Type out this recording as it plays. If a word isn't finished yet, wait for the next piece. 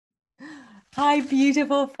Hi,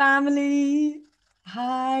 beautiful family.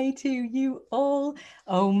 Hi to you all.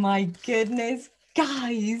 Oh my goodness,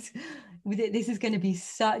 guys. This is going to be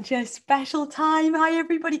such a special time. Hi,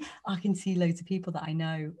 everybody. I can see loads of people that I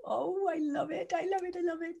know. Oh, I love it. I love it. I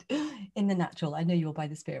love it. In the natural. I know you're by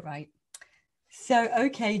the Spirit, right? So,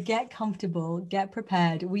 okay, get comfortable, get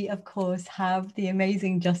prepared. We, of course, have the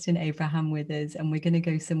amazing Justin Abraham with us, and we're going to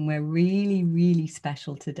go somewhere really, really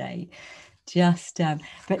special today.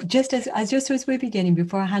 But just as we're beginning,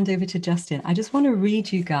 before I hand over to Justin, I just want to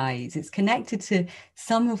read you guys. It's connected to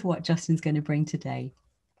some of what Justin's going to bring today.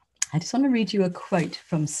 I just want to read you a quote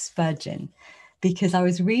from Spurgeon, because I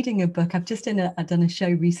was reading a book. I've done a show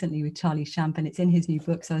recently with Charlie Champ, and it's in his new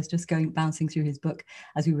book. So I was just bouncing through his book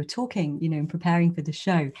as we were talking, and preparing for the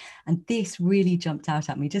show. And this really jumped out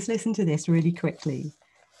at me. Just listen to this really quickly.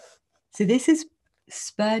 So this is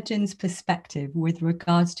Spurgeon's perspective with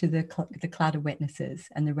regards to the cloud of witnesses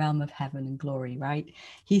and the realm of heaven and glory, right?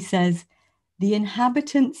 He says, the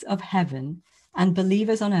inhabitants of heaven and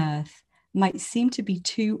believers on earth might seem to be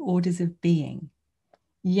two orders of being,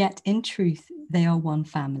 yet in truth, they are one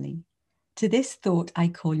family. To this thought, I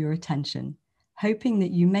call your attention, hoping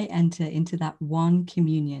that you may enter into that one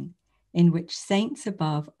communion in which saints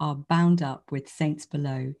above are bound up with saints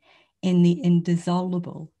below in the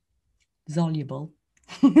indissoluble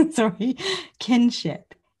sorry,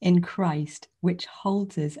 kinship in Christ, which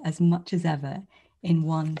holds us as much as ever in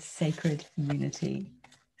one sacred unity.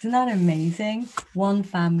 Isn't that amazing? One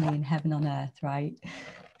family in heaven on earth, right?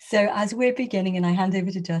 So as we're beginning, and I hand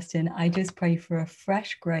over to Justin, I just pray for a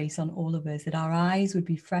fresh grace on all of us, that our eyes would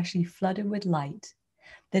be freshly flooded with light,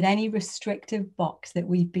 that any restrictive box that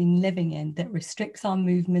we've been living in that restricts our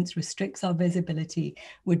movements, restricts our visibility,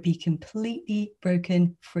 would be completely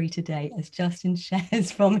broken free today, as Justin shares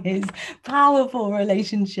from his powerful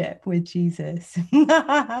relationship with Jesus.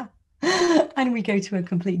 And we go to a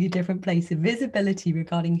completely different place of visibility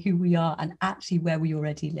regarding who we are and actually where we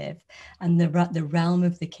already live, and the realm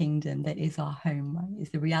of the kingdom that is our home, right, is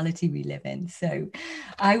the reality we live in. So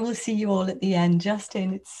I will see you all at the end.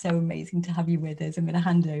 Justin, it's so amazing to have you with us. I'm going to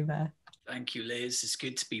hand over. Thank you, Liz. It's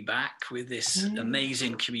good to be back with this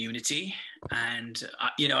amazing community. And,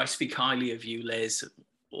 I speak highly of you, Liz,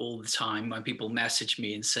 all the time. When people message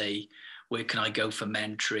me and say, where can I go for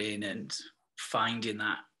mentoring and finding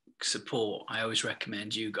that support, I always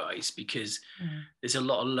recommend you guys, because there's a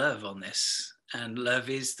lot of love on this. And love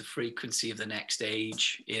is the frequency of the next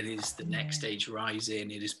age. It is the next age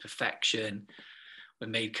rising. It is perfection. We're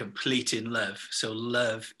made complete in love. So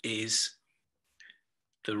love is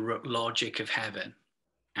the logic of heaven.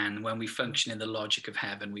 And when we function in the logic of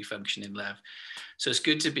heaven, we function in love. So it's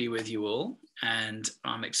good to be with you all. And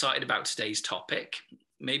I'm excited about today's topic.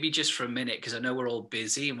 Maybe just for a minute, because I know we're all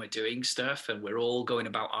busy and we're doing stuff and we're all going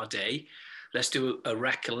about our day. Let's do a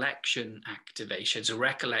recollection activation. So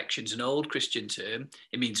recollection is an old Christian term.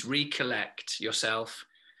 It means recollect yourself,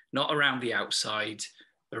 not around the outside,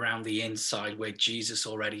 around the inside where Jesus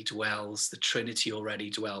already dwells, the Trinity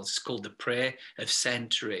already dwells. It's called the prayer of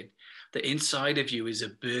centering. The inside of you is a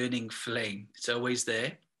burning flame. It's always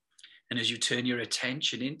there. And as you turn your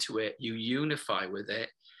attention into it, you unify with it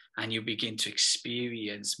and you begin to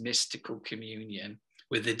experience mystical communion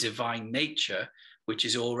with the divine nature, which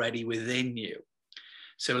is already within you.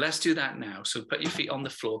 So let's do that now. So put your feet on the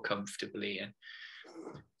floor comfortably and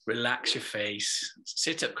relax your face.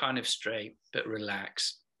 Sit up kind of straight, but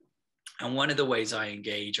relax. And one of the ways I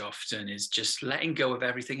engage often is just letting go of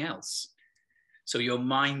everything else. So your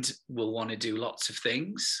mind will want to do lots of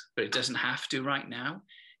things, but it doesn't have to right now.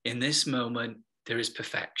 In this moment, there is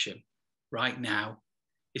perfection. Right now,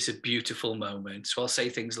 it's a beautiful moment. So I'll say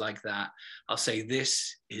things like that. I'll say,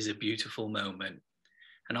 this is a beautiful moment.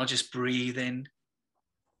 And I'll just breathe in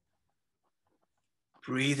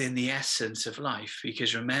the essence of life.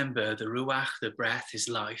 Because remember, the ruach, the breath, is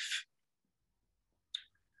life.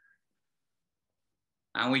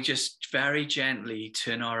 And we just very gently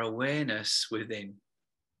turn our awareness within.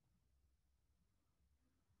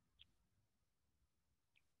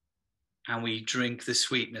 And we drink the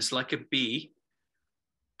sweetness like a bee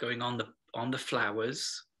going on the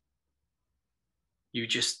flowers. You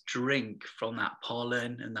just drink from that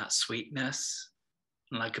pollen and that sweetness.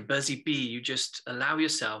 And like a buzzy bee, you just allow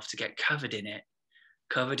yourself to get covered in it,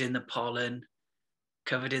 covered in the pollen,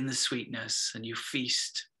 covered in the sweetness, and you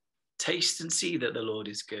feast. Taste and see that the Lord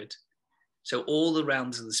is good. So all the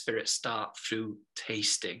realms of the Spirit start through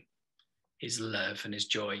tasting his love and his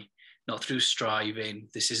joy, not through striving.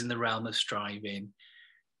 This isn't the realm of striving.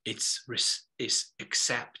 It's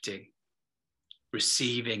accepting,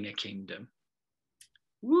 receiving a kingdom.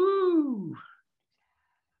 Woo!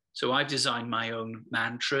 So I've designed my own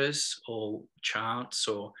mantras or chants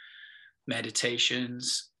or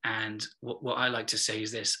meditations. And what I like to say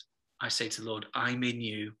is this. I say to the Lord, I'm in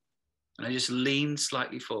you. And I just lean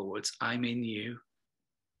slightly forwards. I'm in you.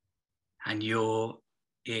 And you're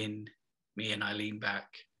in me. And I lean back.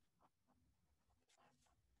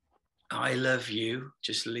 I love you.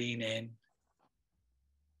 Just lean in.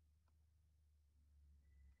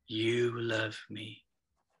 You love me.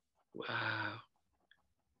 Wow.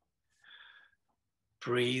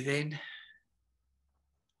 Breathe in.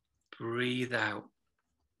 Breathe out.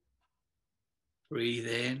 Breathe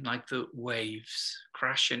in like the waves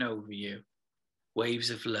crashing over you. Waves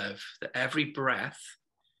of love. That every breath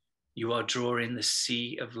you are drawing the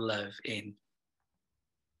sea of love in.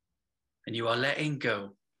 And you are letting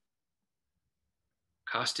go.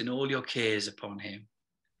 Casting all your cares upon him.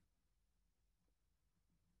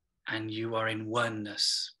 And you are in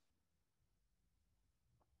oneness.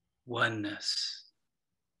 Oneness.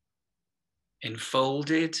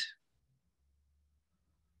 Enfolded.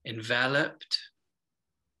 Enveloped.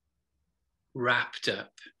 Wrapped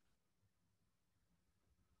up.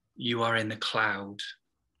 You are in the cloud.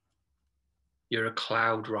 You're a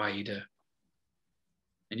cloud rider.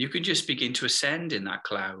 And you can just begin to ascend in that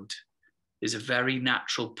cloud. There's a very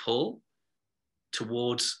natural pull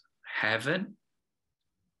towards heaven.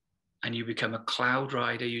 And you become a cloud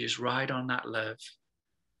rider. You just ride on that love.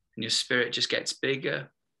 And your spirit just gets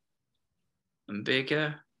bigger and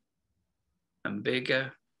bigger and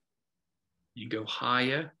bigger. You go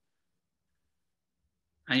higher.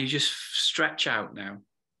 And you just stretch out now.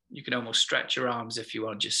 You can almost stretch your arms if you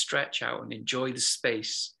want. Just stretch out and enjoy the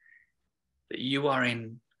space that you are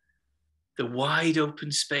in, the wide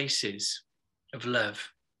open spaces of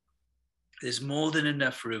love. There's more than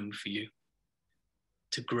enough room for you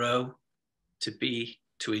to grow, to be,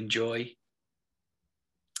 to enjoy.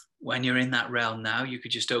 When you're in that realm now, you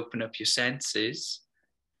could just open up your senses.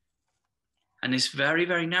 And it's very,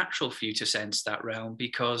 very natural for you to sense that realm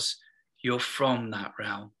because you're from that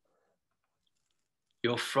realm.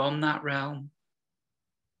 You're from that realm.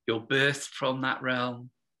 You're birthed from that realm.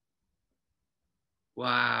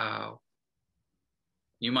 Wow.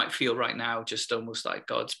 You might feel right now just almost like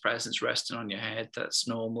God's presence resting on your head. That's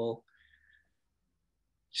normal.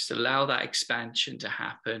 Just allow that expansion to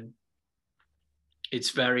happen.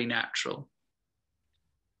 It's very natural.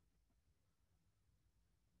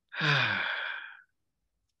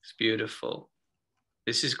 It's beautiful.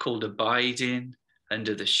 This is called abiding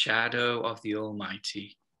under the shadow of the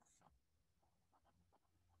Almighty,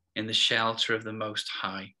 in the shelter of the Most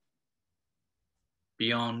High,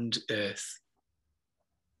 beyond earth.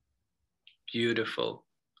 Beautiful.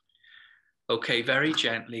 Okay, very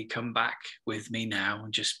gently come back with me now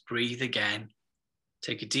and just breathe again.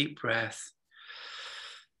 Take a deep breath.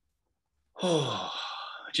 Oh,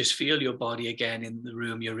 just feel your body again in the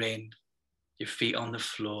room you're in, your feet on the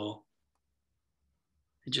floor.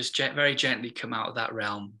 And just very gently come out of that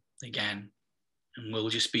realm again. And we'll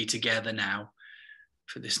just be together now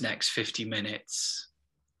for this next 50 minutes.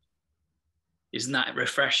 Isn't that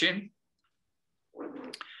refreshing?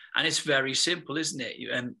 And it's very simple, isn't it?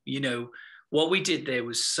 And, you know, what we did there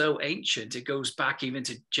was so ancient. It goes back even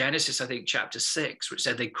to Genesis, I think, chapter 6, which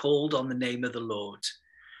said they called on the name of the Lord.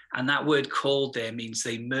 And that word called there means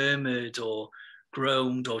they murmured or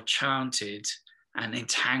groaned or chanted and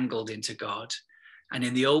entangled into God. And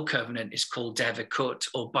in the Old Covenant, it's called devakut,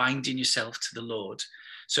 or binding yourself to the Lord.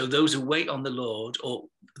 So those who wait on the Lord, or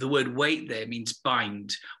the word wait there means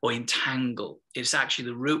bind or entangle. It's actually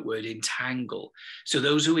the root word entangle. So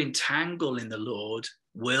those who entangle in the Lord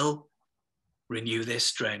will renew their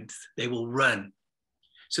strength. They will run.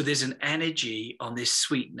 So there's an energy on this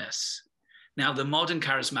sweetness. Now, the modern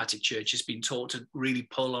charismatic church has been taught to really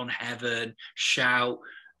pull on heaven, shout,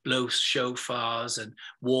 blow shofars and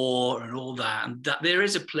war and all that. And that there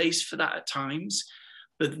is a place for that at times,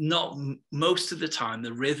 but not most of the time.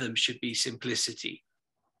 The rhythm should be simplicity.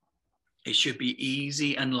 It should be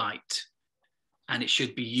easy and light, and it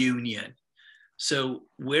should be union. So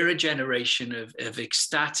we're a generation of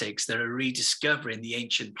ecstatics that are rediscovering the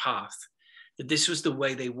ancient path, that this was the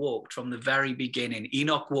way they walked from the very beginning.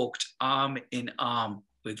 Enoch walked arm in arm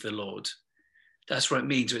with the Lord. That's what it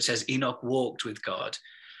means. It says Enoch walked with God.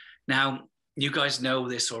 Now, you guys know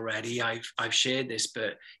this already. I've shared this,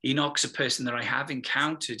 but Enoch's a person that I have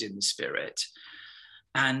encountered in the spirit.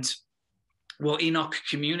 And what Enoch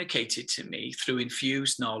communicated to me through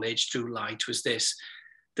infused knowledge, through light, was this,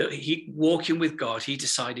 that he, walking with God, he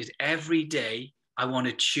decided every day, I want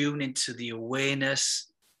to tune into the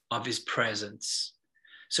awareness of his presence.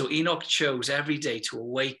 So Enoch chose every day to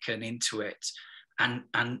awaken into it.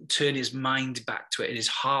 and turn his mind back to it and his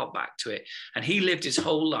heart back to it. And he lived his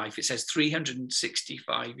whole life. It says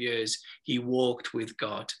 365 years he walked with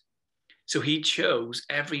God. So he chose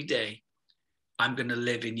every day, I'm going to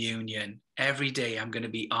live in union. Every day I'm going to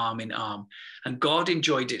be arm in arm. And God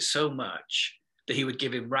enjoyed it so much that he would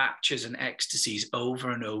give him raptures and ecstasies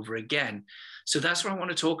over and over again. So that's what I want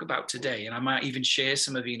to talk about today. And I might even share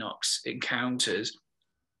some of Enoch's encounters.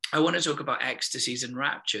 I want to talk about ecstasies and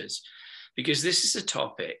raptures, because this is a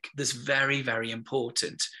topic that's very, very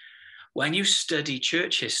important. When you study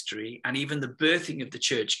church history, and even the birthing of the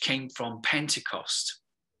church came from Pentecost,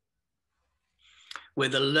 where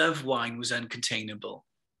the love wine was uncontainable.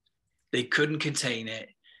 They couldn't contain it.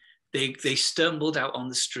 They stumbled out on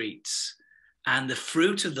the streets. And the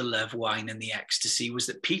fruit of the love wine and the ecstasy was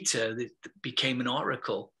that Peter became an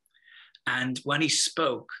oracle. And when he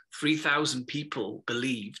spoke, 3,000 people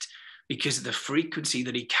believed, because of the frequency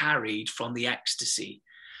that he carried from the ecstasy.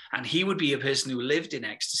 And he would be a person who lived in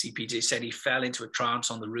ecstasy. Peter said he fell into a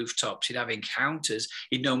trance on the rooftops. He'd have encounters.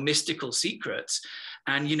 He'd know mystical secrets.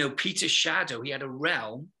 And, you know, Peter's shadow, he had a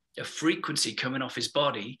realm, a frequency coming off his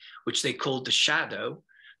body, which they called the shadow.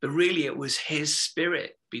 But really it was his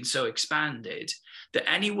spirit being so expanded that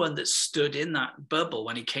anyone that stood in that bubble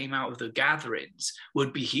when he came out of the gatherings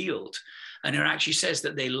would be healed. And it actually says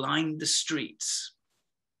that they lined the streets.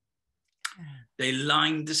 They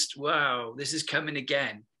lined this. Wow, this is coming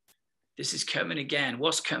again. This is coming again.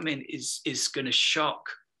 What's coming is going to shock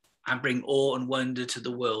and bring awe and wonder to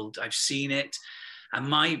the world. I've seen it. And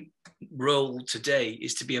my role today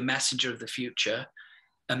is to be a messenger of the future,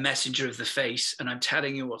 a messenger of the face. And I'm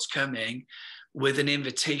telling you what's coming with an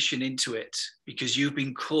invitation into it, because you've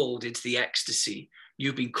been called into the ecstasy.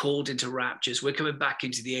 You've been called into raptures. We're coming back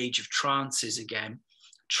into the age of trances again.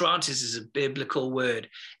 Trances is a biblical word.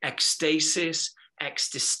 Ecstasis,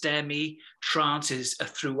 ecstastemi, trances are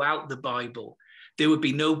throughout the Bible. There would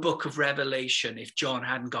be no book of Revelation if John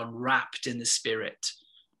hadn't gone wrapped in the Spirit.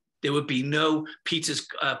 There would be no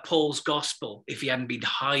Paul's gospel if he hadn't been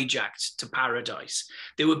hijacked to paradise.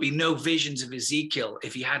 There would be no visions of Ezekiel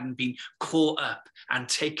if he hadn't been caught up and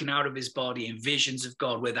taken out of his body in visions of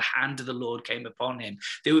God where the hand of the Lord came upon him.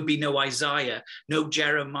 There would be no Isaiah, no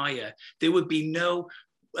Jeremiah. There would be no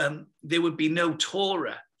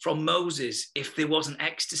Torah from Moses if there wasn't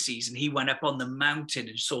ecstasies and he went up on the mountain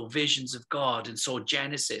and saw visions of God and saw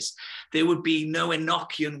Genesis. There would be no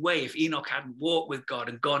Enochian way if Enoch hadn't walked with God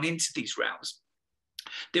and gone into these realms.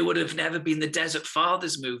 There would have never been the Desert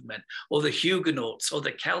Fathers movement or the Huguenots or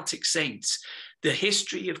the Celtic saints. The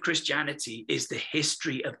history of Christianity is the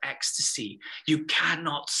history of ecstasy. You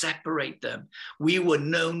cannot separate them. We were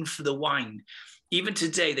known for the wine. Even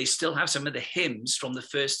today, they still have some of the hymns from the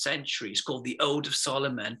first century. It's called the Ode of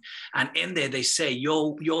Solomon. And in there, they say,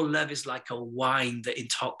 your love is like a wine that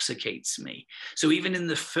intoxicates me. So even in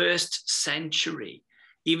the first century,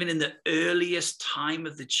 even in the earliest time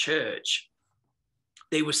of the church,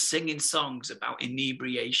 they were singing songs about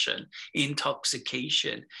inebriation,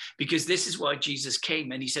 intoxication, because this is why Jesus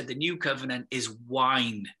came. And he said, the new covenant is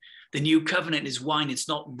wine. The new covenant is wine. It's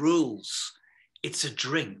not rules. It's a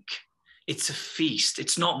drink. It's a feast.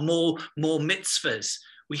 It's not more mitzvahs.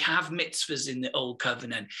 We have mitzvahs in the old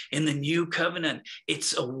covenant. In the new covenant,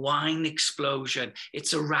 it's a wine explosion.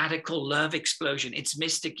 It's a radical love explosion. It's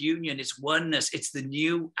mystic union. It's oneness. It's the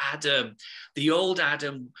new Adam. The old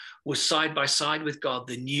Adam was side by side with God.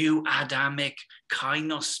 The new Adamic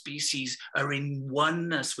kainos species are in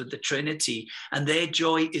oneness with the Trinity. And their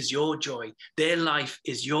joy is your joy. Their life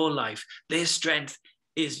is your life. Their strength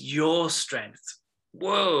is your strength.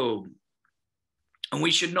 Whoa. And we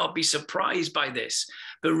should not be surprised by this.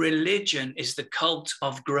 But religion is the cult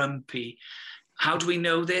of grumpy. How do we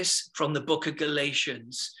know this? From the book of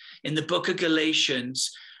Galatians. In the book of Galatians,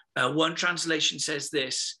 one translation says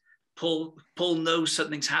this. Paul knows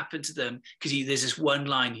something's happened to them because there's this one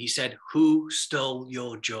line. He said, who stole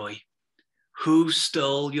your joy? Who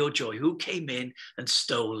stole your joy? Who came in and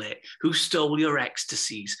stole it? Who stole your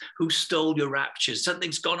ecstasies? Who stole your raptures?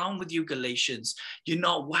 Something's gone on with you, Galatians. You're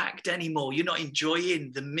not whacked anymore. You're not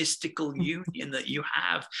enjoying the mystical union that you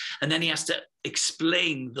have. And then he has to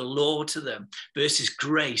explain the law to them versus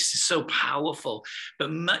grace. Is so powerful.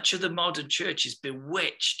 But much of the modern church is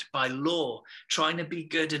bewitched by law, trying to be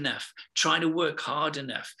good enough, trying to work hard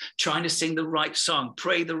enough, trying to sing the right song,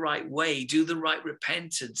 pray the right way, do the right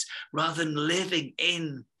repentance, rather than living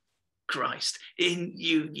in Christ, in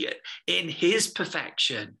union, in his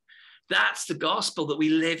perfection. That's the gospel, that we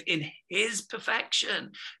live in his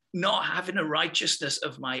perfection, not having a righteousness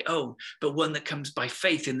of my own, but one that comes by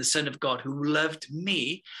faith in the Son of God who loved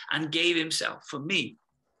me and gave himself for me.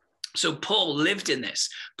 So Paul lived in this.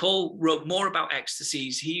 Paul wrote more about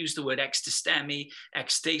ecstasies. He used the word ecstastemi,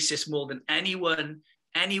 ecstasis more than anyone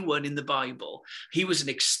in the Bible. He was an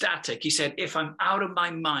ecstatic. He said, if I'm out of my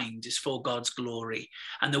mind, it's for God's glory.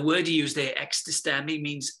 And the word he used there, ectastemi,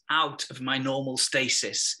 means out of my normal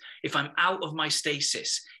stasis. If I'm out of my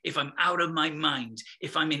stasis, if I'm out of my mind,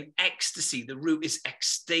 if I'm in ecstasy, the root is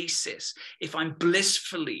ecstasis. If I'm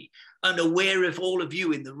blissfully unaware of all of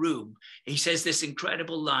you in the room. He says this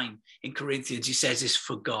incredible line in Corinthians. He says this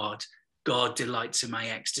for God. God delights in my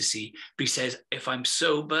ecstasy. But he says, if I'm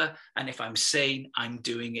sober and if I'm sane, I'm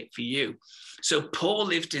doing it for you. So Paul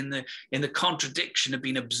lived in the contradiction of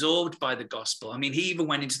being absorbed by the gospel. I mean, he even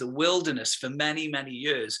went into the wilderness for many, many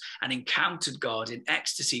years and encountered God in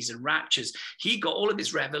ecstasies and raptures. He got all of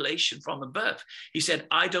his revelation from above. He said,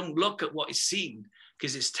 I don't look at what is seen,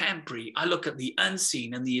 because it's temporary. I look at the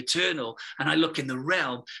unseen and the eternal, and I look in the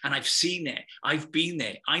realm, and I've seen it. I've been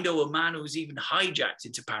there. I know a man who was even hijacked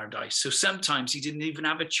into paradise. So sometimes he didn't even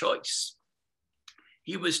have a choice.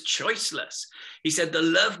 He was choiceless. He said, the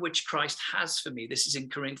love which Christ has for me, this is in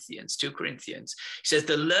Corinthians, 2 Corinthians. He says,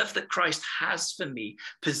 the love that Christ has for me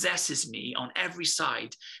possesses me on every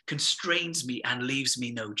side, constrains me, and leaves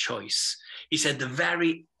me no choice. He said, the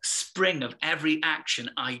very spring of every action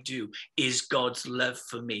I do is God's love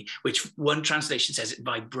for me, which one translation says it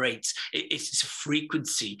vibrates. It's a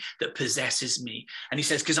frequency that possesses me. And he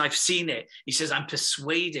says, because I've seen it. He says, I'm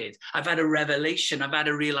persuaded. I've had a revelation. I've had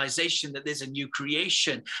a realization that there's a new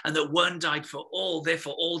creation and that one died for all,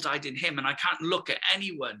 therefore all died in him. And I can't look at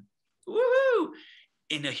anyone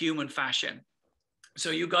in a human fashion. So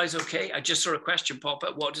you guys okay? I just saw a question pop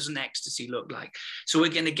up. What does an ecstasy look like? So we're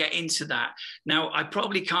going to get into that. Now, I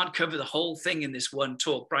probably can't cover the whole thing in this one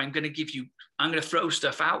talk, but I'm going to throw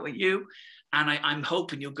stuff out at you. And I'm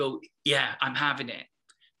hoping you'll go, yeah, I'm having it.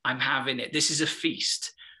 I'm having it. This is a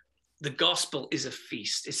feast. The gospel is a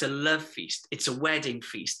feast. It's a love feast. It's a wedding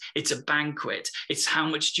feast. It's a banquet. It's how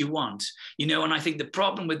much do you want? You know, and I think the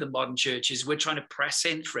problem with the modern church is we're trying to press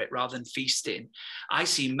in for it rather than feast in. I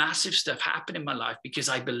see massive stuff happen in my life because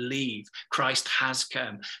I believe Christ has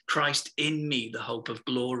come. Christ in me, the hope of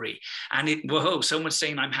glory. And someone's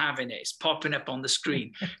saying I'm having it. It's popping up on the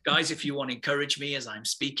screen. Guys, if you want to encourage me as I'm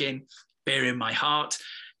speaking, bear in my heart,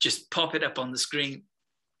 just pop it up on the screen.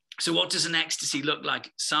 So what does an ecstasy look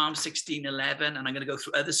like? Psalm 16:11, and I'm going to go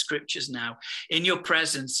through other scriptures now. In your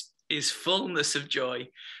presence is fullness of joy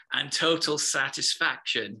and total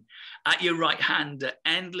satisfaction. At your right hand are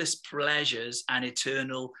endless pleasures and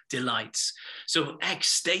eternal delights. So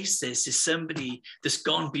ecstasis is somebody that's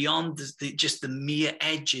gone beyond just the mere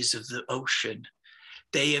edges of the ocean.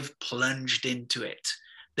 They have plunged into it.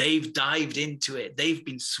 They've dived into it. They've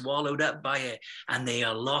been swallowed up by it, and they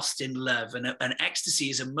are lost in love. And an ecstasy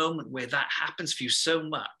is a moment where that happens for you so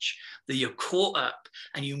much that you're caught up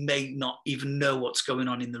and you may not even know what's going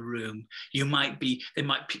on in the room. They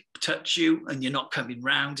might touch you and you're not coming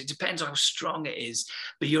round. It depends on how strong it is,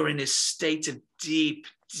 but you're in a state of deep,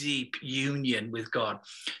 deep union with God.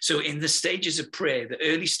 So in the stages of prayer, the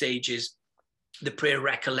early stages, the prayer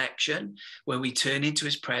recollection, where we turn into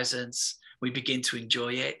his presence, we begin to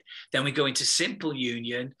enjoy it. Then we go into simple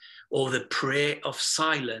union, or the prayer of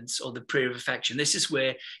silence, or the prayer of affection. This is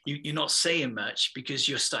where you're not saying much because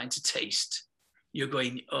you're starting to taste. You're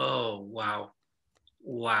going, oh, wow,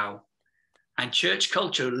 wow. And church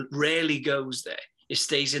culture rarely goes there. It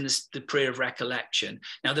stays in the prayer of recollection.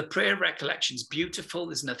 Now, the prayer of recollection is beautiful.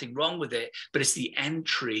 There's nothing wrong with it, but it's the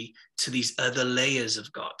entry to these other layers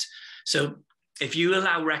of God. So if you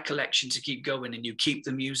allow recollection to keep going and you keep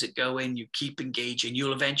the music going, you keep engaging,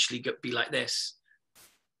 you'll eventually be like this.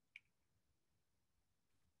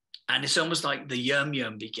 And it's almost like the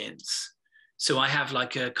yum-yum begins. So I have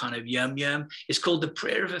like a kind of yum-yum. It's called the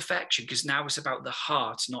prayer of affection because now it's about the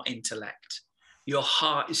heart, not intellect. Your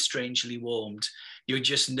heart is strangely warmed. You're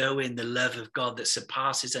just knowing the love of God that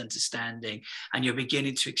surpasses understanding, and you're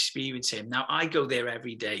beginning to experience him. Now, I go there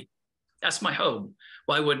every day. That's my home.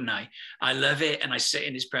 Why wouldn't I? I love it, and I sit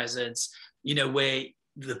in his presence, you know, where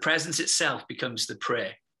the presence itself becomes the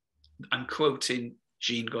prayer. I'm quoting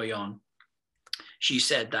Jean Goyon. She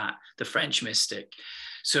said that, the French mystic.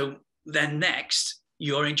 So then next,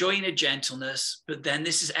 you're enjoying a gentleness, but then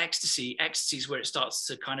this is ecstasy. Ecstasy is where it starts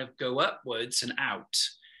to kind of go upwards and out.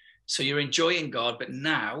 So you're enjoying God, but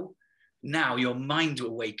now your mind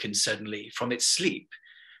awakens suddenly from its sleep.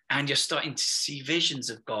 And you're starting to see visions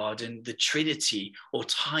of God and the Trinity, or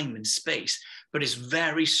time and space, but it's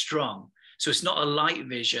very strong. So it's not a light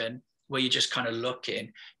vision where you're just kind of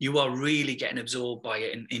looking. You are really getting absorbed by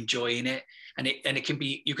it and enjoying it. And it can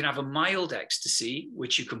be, you can have a mild ecstasy,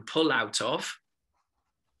 which you can pull out of.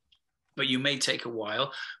 but you may take a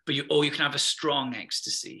while, or you can have a strong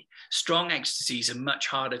ecstasy. Strong ecstasies are much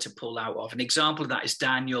harder to pull out of. An example of that is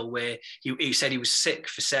Daniel, where he said he was sick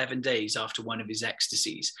for 7 days after one of his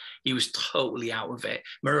ecstasies. He was totally out of it.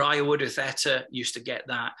 Mariah Woodworth-Etter used to get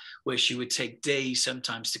that, where she would take days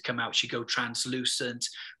sometimes to come out. She'd go translucent,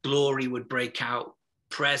 glory would break out,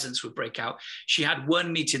 presence would break out. She had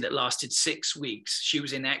one meeting that lasted 6 weeks. She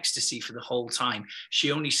was in ecstasy for the whole time.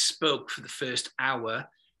 She only spoke for the first hour.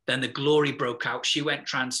 Then the glory broke out. She went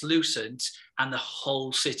translucent and the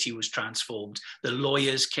whole city was transformed. The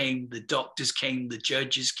lawyers came, the doctors came, the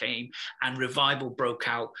judges came, and revival broke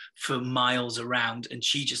out for miles around. And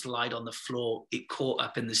she just lied on the floor, it caught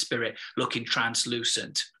up in the spirit, looking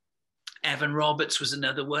translucent. Evan Roberts was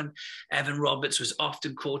another one. Evan Roberts was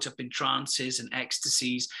often caught up in trances and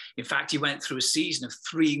ecstasies. In fact, he went through a season of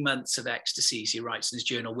 3 months of ecstasies, he writes in his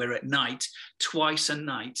journal, where at night, twice a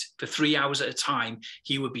night, for 3 hours at a time,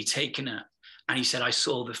 he would be taken up. And he said, I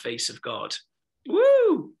saw the face of God.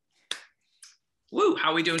 Woo! Woo!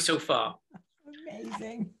 How are we doing so far?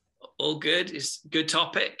 Amazing. All good? It's a good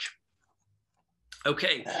topic.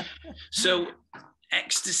 Okay, so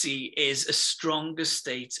ecstasy is a stronger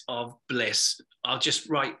state of bliss. I'll just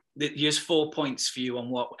write, here's 4 points for you on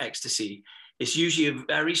what ecstasy. It's usually a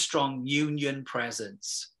very strong union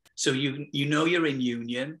presence. So you know you're in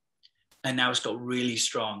union, and now it's got really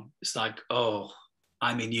strong. It's like, oh,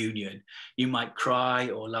 I'm in union. You might cry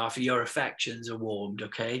or laugh. Your affections are warmed,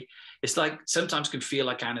 okay? It's like, sometimes can feel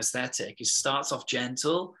like anesthetic. It starts off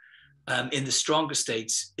gentle. In the stronger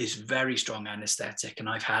states is very strong anesthetic, and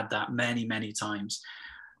I've had that many, many times.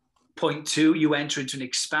 Point 2, you enter into an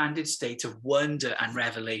expanded state of wonder and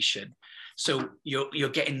revelation. So you're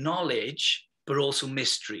getting knowledge, but also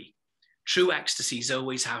mystery. True ecstasies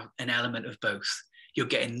always have an element of both. You're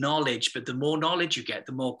getting knowledge, but the more knowledge you get,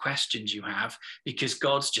 the more questions you have, because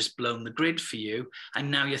God's just blown the grid for you. And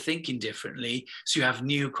now you're thinking differently. So you have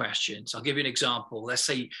new questions. I'll give you an example. Let's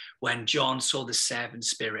say when John saw the 7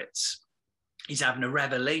 spirits, he's having a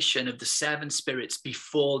revelation of the 7 spirits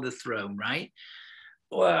before the throne, right?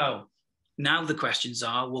 Wow. Now the questions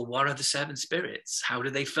are, well, what are the 7 spirits? How do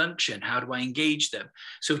they function? How do I engage them?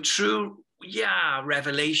 So true,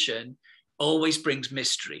 revelation always brings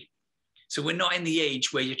mystery. So we're not in the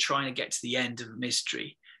age where you're trying to get to the end of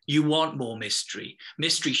mystery. You want more mystery.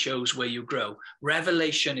 Mystery shows where you grow.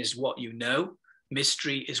 Revelation is what you know.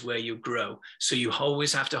 Mystery is where you grow. So you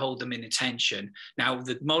always have to hold them in attention. Now,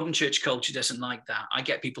 the modern church culture doesn't like that. I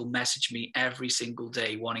get people message me every single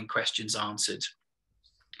day wanting questions answered,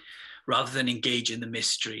 rather than engage in the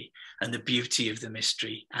mystery and the beauty of the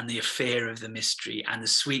mystery and the affair of the mystery and the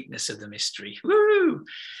sweetness of the mystery. Woo!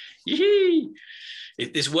 Yee!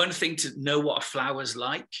 If there's one thing to know what a flower's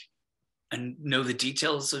like and know the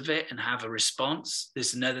details of it and have a response,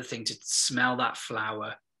 there's another thing to smell that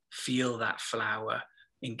flower, feel that flower,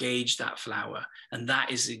 engage that flower. And that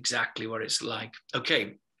is exactly what it's like.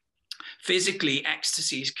 Okay, physically,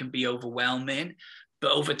 ecstasies can be overwhelming,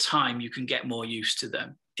 but over time, you can get more used to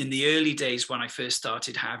them. In the early days, when I first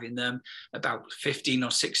started having them about 15 or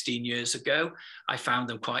 16 years ago, I found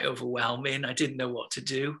them quite overwhelming. I didn't know what to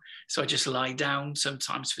do. So I just lie down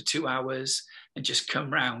sometimes for 2 hours and just come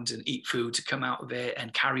round and eat food to come out of it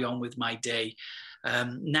and carry on with my day.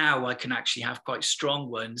 Now I can actually have quite strong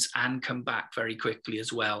ones and come back very quickly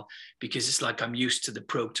as well, because it's like I'm used to the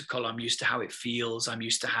protocol. I'm used to how it feels. I'm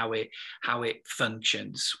used to how it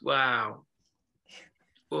functions. Wow.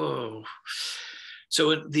 Whoa.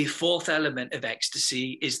 So the 4th element of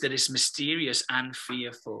ecstasy is that it's mysterious and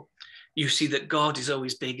fearful. You see that God is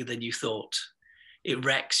always bigger than you thought. It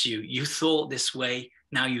wrecks you. You thought this way,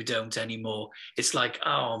 now you don't anymore. It's like,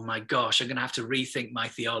 oh my gosh, I'm going to have to rethink my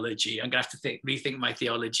theology. I'm going to have to rethink my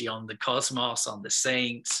theology on the cosmos, on the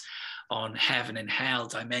saints, on heaven and hell,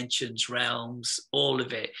 dimensions, realms, all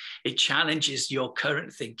of it. It challenges your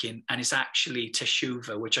current thinking, and it's actually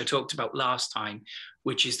teshuvah, which I talked about last time,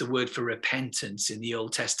 which is the word for repentance in the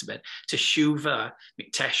Old Testament. Teshuvah,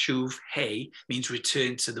 teshuv, hey, means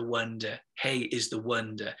return to the wonder. Hey is the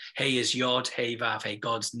wonder. Hey is Yod, Hey, Vav, Hey,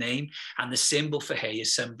 God's name. And the symbol for hey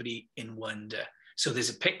is somebody in wonder. So there's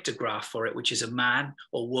a pictograph for it, which is a man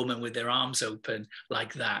or woman with their arms open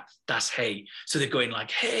like that. That's hey. So they're going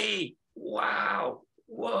like, hey, wow,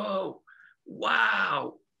 whoa,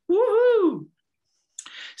 wow, woohoo.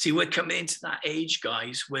 See, we're coming into that age,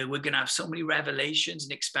 guys, where we're going to have so many revelations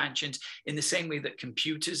and expansions in the same way that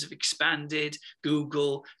computers have expanded,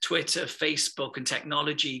 Google, Twitter, Facebook, and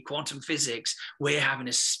technology, quantum physics. We're having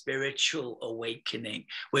a spiritual awakening.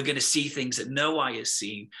 We're going to see things that no eye has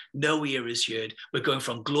seen, no ear has heard. We're going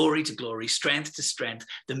from glory to glory, strength to strength.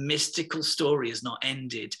 The mystical story has not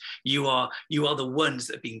ended. You are the ones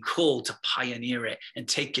that have been called to pioneer it and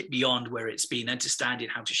take it beyond where it's been, understanding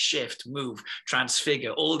how to shift, move, transfigure.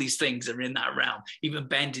 All these things are in that realm, even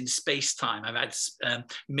bending space-time. I've had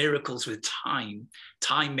miracles with time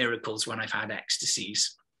miracles when I've had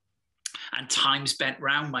ecstasies. And time's bent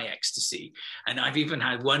round my ecstasy. And I've even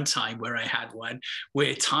had one time where I had one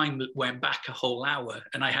where time went back a whole hour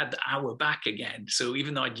and I had the hour back again. So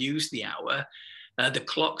even though I'd used the hour, the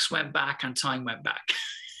clocks went back and time went back.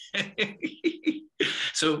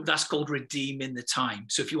 So that's called redeeming the time.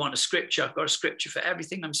 So if you want a scripture, I've got a scripture for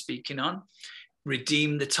everything I'm speaking on.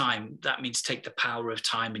 Redeem the time. That means take the power of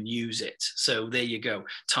time and use it. So there you go.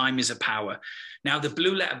 Time is a power. Now, the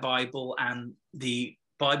Blue Letter Bible and the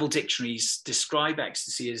Bible dictionaries describe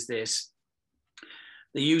ecstasy as this.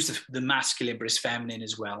 They use the masculine, but it's feminine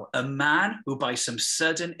as well. A man who by some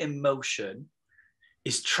sudden emotion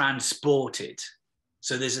is transported.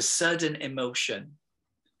 So there's a sudden emotion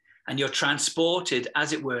and you're transported,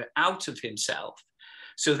 as it were, out of himself,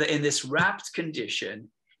 so that in this rapt condition,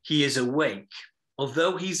 he is awake.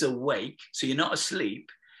 Although he's awake, so you're not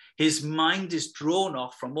asleep, his mind is drawn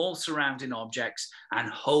off from all surrounding objects and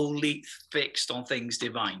wholly fixed on things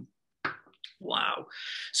divine. Wow.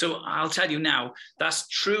 So I'll tell you now, that's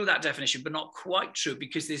true, that definition, but not quite true,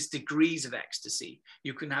 because there's degrees of ecstasy.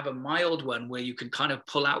 You can have a mild one where you can kind of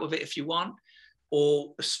pull out of it if you want,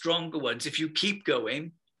 or stronger ones. If you keep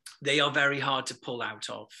going, they are very hard to pull out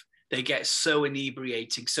of. They get so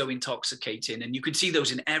inebriating, so intoxicating. And you can see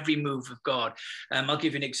those in every move of God. I'll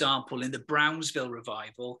give you an example. In the Brownsville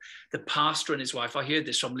revival, the pastor and his wife, I heard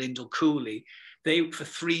this from Lyndall Cooley, for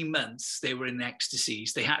 3 months, they were in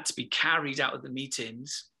ecstasies. They had to be carried out of the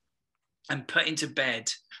meetings and put into bed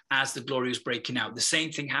as the glory was breaking out. The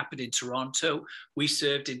same thing happened in Toronto. We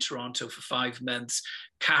served in Toronto for 5 months.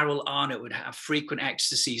 Carol Arnott would have frequent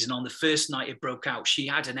ecstasies. And on the first night it broke out, she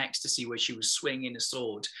had an ecstasy where she was swinging a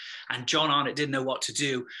sword. And John Arnott didn't know what to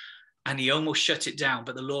do. And he almost shut it down.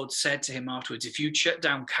 But the Lord said to him afterwards, if you'd shut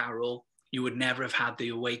down Carol, you would never have had the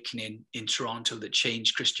awakening in Toronto that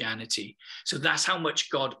changed Christianity. So that's how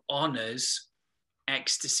much God honors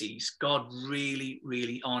ecstasies. God really,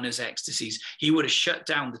 really honors ecstasies. He would have shut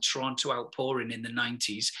down the Toronto outpouring in the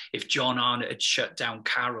 90s if John Arnott had shut down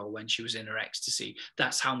Carol when she was in her ecstasy.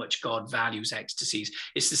 That's how much God values ecstasies.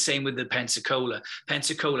 It's the same with the Pensacola.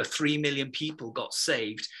 Pensacola, 3 million people got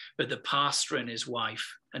saved, but the pastor and his wife,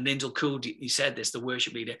 and Lyndall Cooley, he said this, the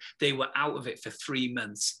worship leader, they were out of it for 3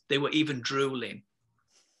 months. They were even drooling.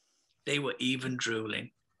 They were even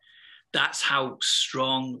drooling. That's how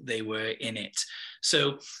strong they were in it.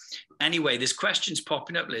 So anyway, there's questions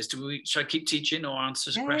popping up, Liz. Should I keep teaching or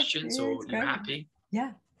answer questions, or you're happy?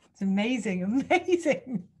 Yeah, it's amazing,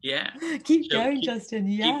 amazing. Yeah. Keep going, Justin.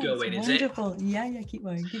 Yeah, keep going, it's wonderful. Yeah, keep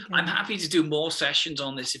going. I'm happy to do more sessions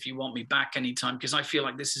on this if you want me back anytime, because I feel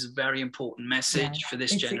like this is a very important message for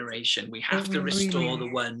this generation. We have to restore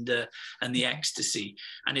the wonder and the ecstasy,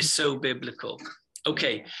 and it's so biblical.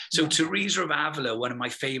 Okay, so Teresa of Avila, one of my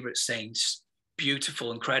favorite saints,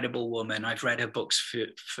 beautiful, incredible woman. I've read her books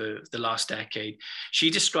for the last decade.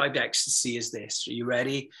 She described ecstasy as this. Are you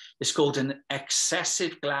ready? It's called an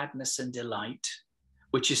excessive gladness and delight,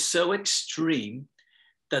 which is so extreme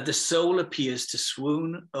that the soul appears to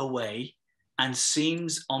swoon away and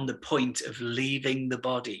seems on the point of leaving the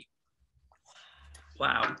body.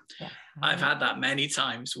 Wow. I've had that many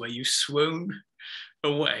times where you swoon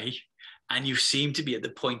away and you seem to be at the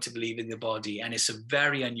point of leaving the body. And it's a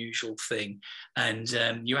very unusual thing. And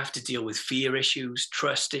you have to deal with fear issues,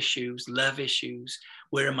 trust issues, love issues.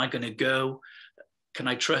 Where am I going to go? Can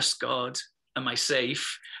I trust God? Am I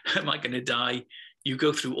safe? Am I going to die? You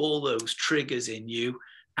go through all those triggers in you.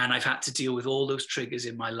 And I've had to deal with all those triggers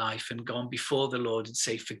in my life and gone before the Lord and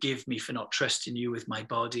say, forgive me for not trusting you with my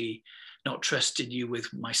body, not trusting you with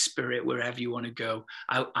my spirit, wherever you want to go,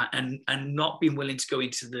 and not being willing to go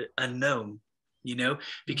into the unknown, you know,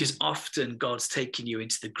 because often God's taking you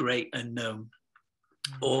into the great unknown,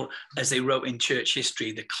 or as they wrote in church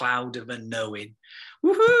history, the cloud of unknowing.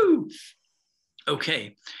 Woohoo!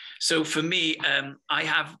 Okay, so for me, I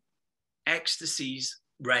have ecstasies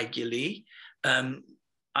regularly,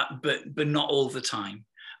 but not all the time.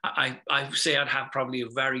 I say I'd have probably a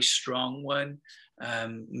very strong one,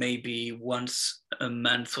 maybe once a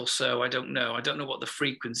month or so. I don't know what the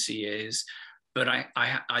frequency is, but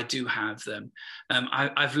I do have them.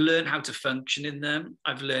 I've learned how to function in them.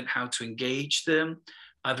 I've learned how to engage them.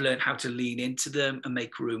 I've learned how to lean into them and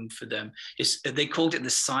make room for them. They called it the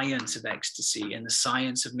science of ecstasy and the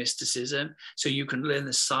science of mysticism. So you can learn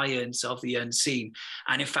the science of the unseen.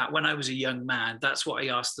 And in fact, when I was a young man, that's what I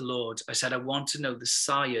asked the Lord. I said, I want to know the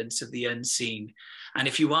science of the unseen. And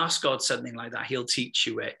if you ask God something like that, he'll teach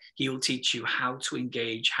you it. He will teach you how to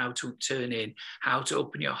engage, how to turn in, how to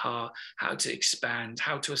open your heart, how to expand,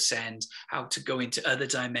 how to ascend, how to go into other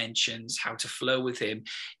dimensions, how to flow with him.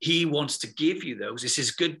 He wants to give you those. It's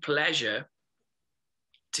his good pleasure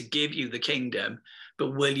to give you the kingdom,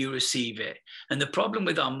 but will you receive it? And the problem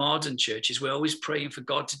with our modern church is we're always praying for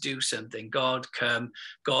God to do something. God come,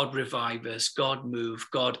 God revive us, God move,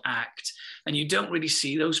 God act. And you don't really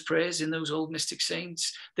see those prayers in those old mystic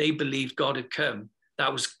saints. They believed God had come.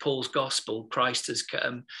 That was Paul's gospel. Christ has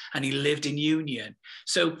come and he lived in union.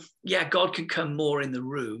 So yeah, God can come more in the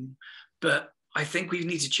room, but I think we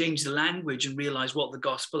need to change the language and realize what the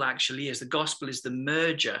gospel actually is. The gospel is the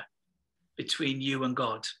merger between you and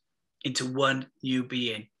God into one new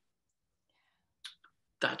being.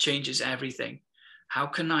 That changes everything. How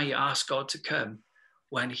can I ask God to come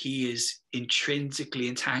when he is intrinsically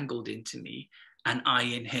entangled into me and I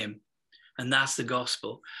in him? And that's the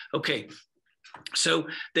gospel. Okay, so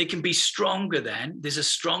they can be stronger then. There's a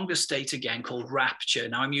stronger state again called rapture.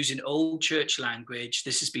 Now I'm using old church language.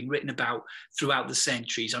 This has been written about throughout the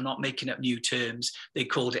centuries. I'm not making up new terms. They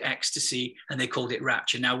called it ecstasy and they called it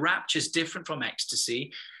rapture. Now rapture is different from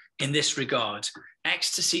ecstasy in this regard.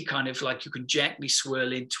 Ecstasy kind of like you can gently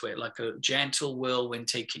swirl into it, like a gentle whirlwind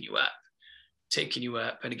taking you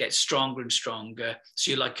up, and it gets stronger and stronger.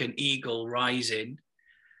 So you're like an eagle rising.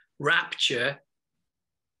 Rapture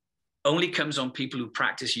only comes on people who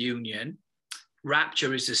practice union.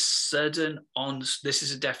 Rapture is a sudden this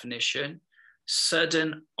is a definition,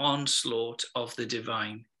 sudden onslaught of the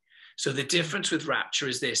divine. So the difference with rapture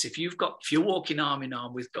is this: if you're walking arm in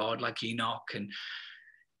arm with God, like Enoch and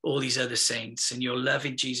all these other saints, and you're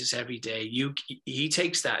loving Jesus every day, he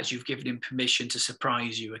takes that as you've given him permission to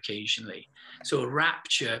surprise you occasionally. So a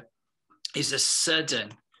rapture is a sudden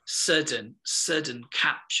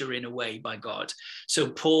capturing away by God. So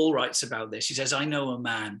Paul writes about this. He says, I know a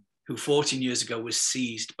man who 14 years ago was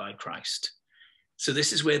seized by Christ. So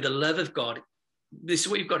this is where the love of God, this is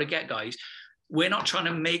what you've got to get, guys. We're not trying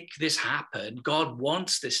to make this happen. God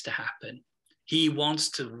wants this to happen. He wants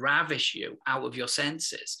to ravish you out of your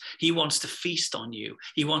senses. He wants to feast on you.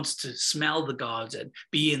 He wants to smell the garden,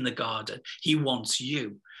 be in the garden. He wants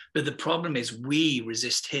you. But the problem is we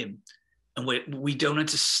resist him. And we don't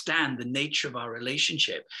understand the nature of our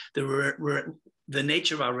relationship. The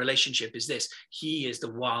nature of our relationship is this: he is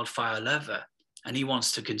the wildfire lover, and he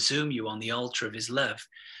wants to consume you on the altar of his love.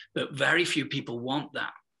 But very few people want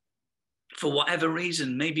that. For whatever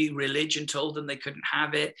reason, maybe religion told them they couldn't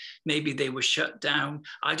have it. Maybe they were shut down.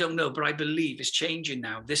 I don't know, but I believe it's changing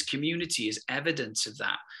now. This community is evidence of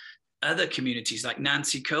that. Other communities like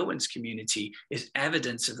Nancy Cohen's community is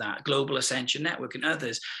evidence of that. Global Ascension Network and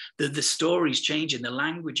others. The story's changing, the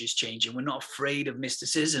language is changing. We're not afraid of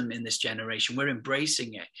mysticism in this generation. We're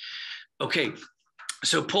embracing it. Okay,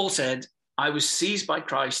 so Paul said, I was seized by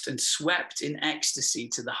Christ and swept in ecstasy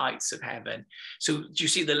to the heights of heaven. So do you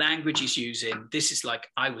see the language he's using? This is like,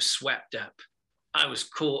 I was swept up. I was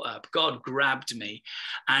caught up. God grabbed me.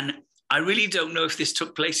 And I really don't know if this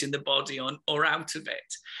took place in the body or out of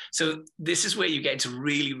it. So this is where you get into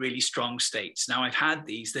really, really strong states. Now, I've had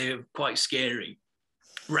these. They're quite scary.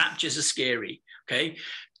 Raptures are scary, okay?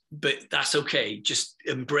 But that's okay. Just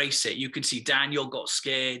embrace it. You can see Daniel got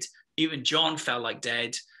scared. Even John felt like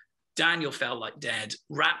dead. Daniel felt like dead.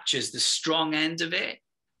 Raptures, the strong end of it,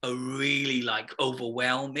 are really like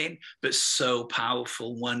overwhelming, but so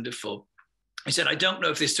powerful, wonderful. He said, I don't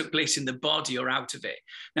know if this took place in the body or out of it.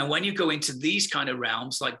 Now, when you go into these kind of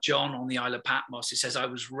realms, like John on the Isle of Patmos, it says, I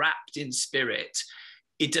was wrapped in spirit.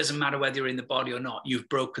 It doesn't matter whether you're in the body or not. You've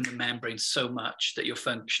broken the membrane so much that you're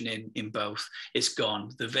functioning in both. It's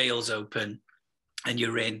gone. The veil's open and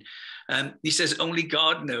you're in. He says, only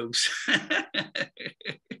God knows.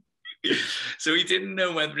 So he didn't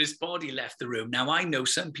know whether his body left the room. Now, I know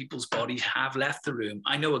some people's bodies have left the room.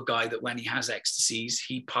 I know a guy that when he has ecstasies,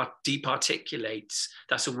 he departiculates.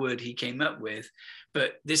 That's a word he came up with.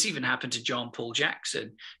 But this even happened to John Paul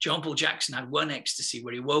Jackson. John Paul Jackson had one ecstasy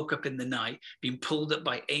where he woke up in the night, being pulled up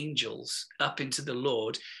by angels up into the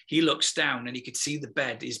Lord. He looks down and he could see the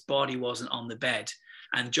bed. His body wasn't on the bed.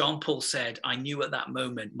 And John Paul said, I knew at that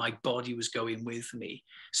moment my body was going with me.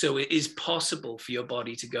 So it is possible for your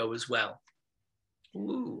body to go as well.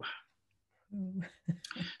 Ooh.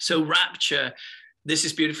 So rapture, this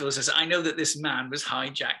is beautiful. It says, I know that this man was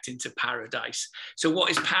hijacked into paradise. So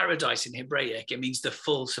what is paradise in Hebraic? It means the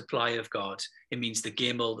full supply of God. It means the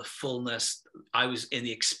gimel, the fullness. I was in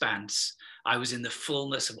the expanse. I was in the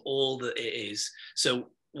fullness of all that it is. So,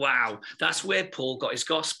 wow, that's where Paul got his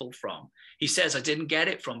gospel from. He says, I didn't get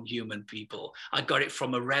it from human people. I got it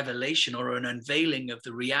from a revelation or an unveiling of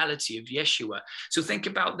the reality of Yeshua. So think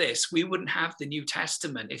about this. We wouldn't have the New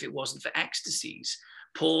Testament if it wasn't for ecstasies.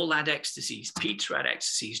 Paul had ecstasies, Peter had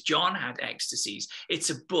ecstasies, John had ecstasies. It's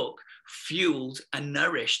a book fueled and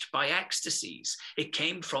nourished by ecstasies. It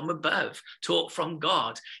came from above, taught from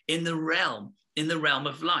God in the realm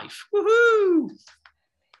of life. Woohoo!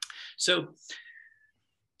 So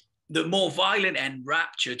the more violent end,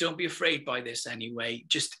 rapture, don't be afraid by this anyway.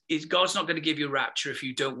 God's not going to give you rapture if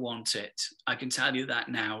you don't want it. I can tell you that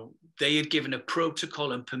now. They had given a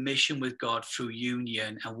protocol and permission with God through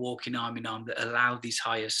union and walking arm in arm that allowed these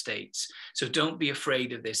higher states. So don't be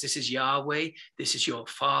afraid of this. This is Yahweh. This is your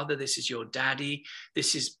father. This is your daddy.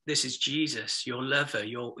 This is Jesus, your lover,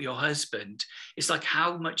 your husband. It's like,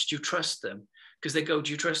 how much do you trust them? Because they go, do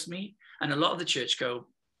you trust me? And a lot of the church go,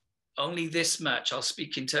 only this much. I'll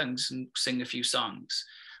speak in tongues and sing a few songs.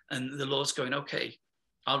 And the Lord's going, okay,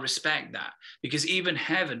 I'll respect that. Because even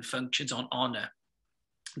heaven functions on honor.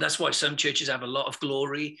 That's why some churches have a lot of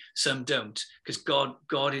glory, some don't, because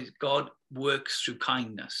God works through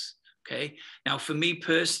kindness. Okay. Now, for me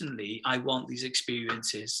personally, I want these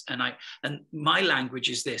experiences, and my language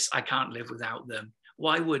is this: I can't live without them.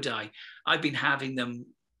 Why would I? I've been having them,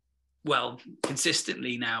 well,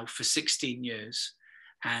 consistently now for 16 years,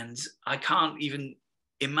 and I can't even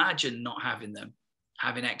imagine not having them.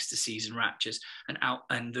 Having ecstasies and raptures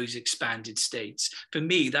and those expanded states. For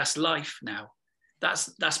me, that's life now.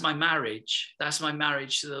 That's my marriage. That's my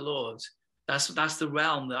marriage to the Lord. That's the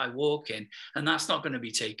realm that I walk in. And that's not going to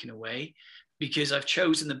be taken away, because I've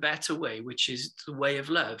chosen the better way, which is the way of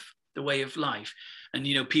love, the way of life. And,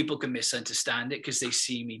 people can misunderstand it because they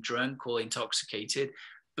see me drunk or intoxicated.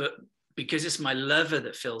 But because it's my lover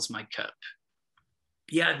that fills my cup.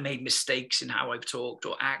 Yeah, I've made mistakes in how I've talked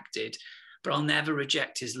or acted, but I'll never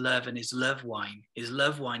reject his love and his love wine. His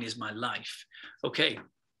love wine is my life. Okay.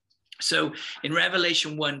 So in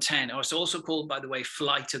Revelation 1:10, it's also called, by the way,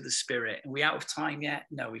 Flight of the Spirit. Are we out of time yet?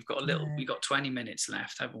 No, we've got we've got 20 minutes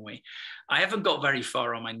left, haven't we? I haven't got very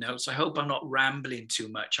far on my notes. I hope I'm not rambling too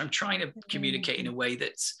much. I'm trying to communicate in a way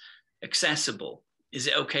that's accessible. Is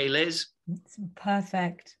it okay, Liz? It's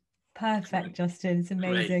perfect. Perfect, Justin. It's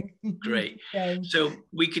amazing. Great. So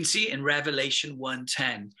we can see in Revelation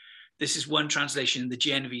 1:10, this is one translation. The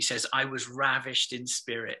GNV says, I was ravished in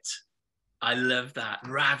spirit. I love that.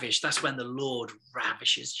 Ravished. That's when the Lord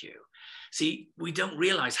ravishes you. See, we don't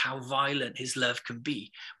realize how violent his love can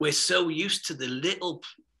be. We're so used to the little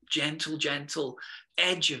gentle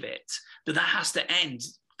edge of it that has to end.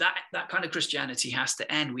 That kind of Christianity has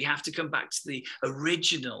to end. We have to come back to the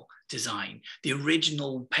original design, the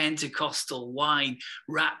original Pentecostal wine,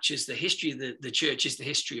 raptures. The history of the church is the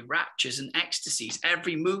history of raptures and ecstasies.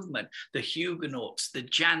 Every movement, the Huguenots, the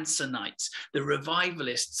Jansenites, the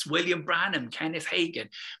revivalists, William Branham, Kenneth Hagin.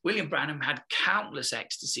 William Branham had countless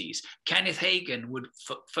ecstasies. Kenneth Hagin would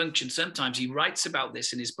function. Sometimes he writes about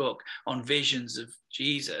this in his book on visions of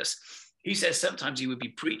Jesus. He says sometimes he would be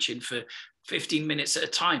preaching for 15 minutes at a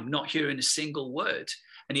time, not hearing a single word.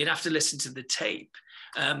 And he'd have to listen to the tape.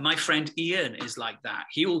 My friend Ian is like that.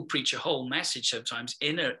 He will preach a whole message sometimes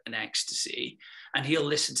in an ecstasy, and he'll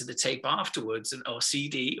listen to the tape afterwards, or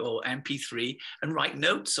CD or MP3, and write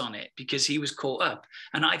notes on it because he was caught up.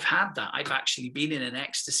 And I've had that. I've actually been in an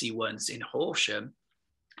ecstasy once in Horsham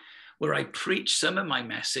where I preached some of my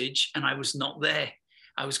message and I was not there.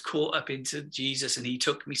 I was caught up into Jesus, and he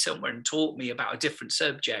took me somewhere and taught me about a different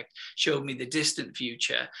subject, showed me the distant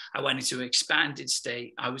future. I went into an expanded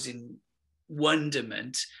state. I was in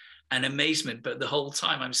wonderment and amazement, but the whole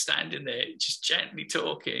time I'm standing there just gently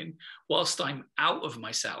talking whilst I'm out of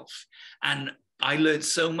myself. And I learned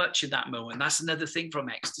so much in that moment. That's another thing from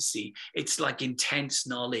ecstasy. It's like intense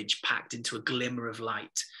knowledge packed into a glimmer of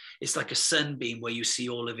light. It's like a sunbeam where you see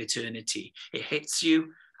all of eternity. It hits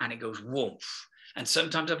you and it goes woof. And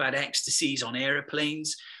sometimes I've had ecstasies on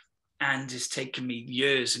airplanes, and it's taken me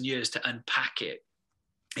years and years to unpack it.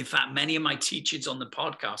 In fact, many of my teachings on the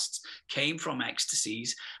podcasts came from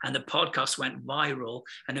ecstasies, and the podcast went viral,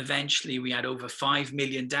 and eventually we had over 5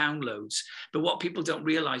 million downloads. But what people don't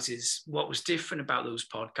realize is what was different about those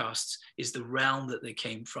podcasts is the realm that they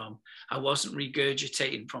came from. I wasn't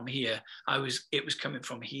regurgitating from here. It was coming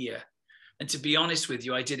from here. And to be honest with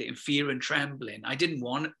you, I did it in fear and trembling. I didn't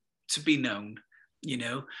want to be known. You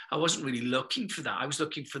know, I wasn't really looking for that. I was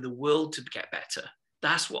looking for the world to get better.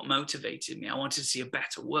 That's what motivated me. I wanted to see a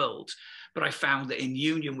better world. But I found that in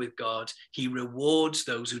union with God, he rewards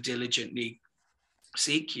those who diligently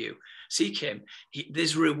seek him.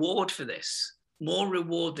 There's reward for this, more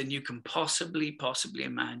reward than you can possibly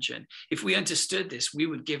imagine. If we understood this, we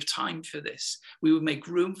would give time for this. We would make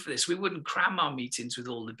room for this. We wouldn't cram our meetings with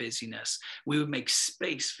all the busyness. We would make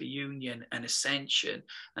space for union and ascension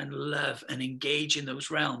and love and engage in those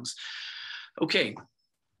realms. Okay,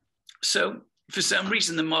 so for some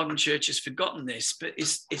reason, the modern church has forgotten this, but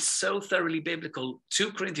it's so thoroughly biblical.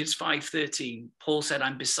 2 Corinthians 5:13, Paul said,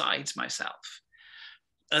 I'm besides myself.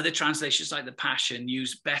 Other translations like the Passion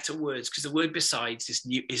use better words, because the word besides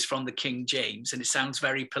is from the King James, and it sounds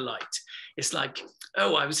very polite. It's like,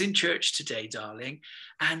 oh, I was in church today, darling,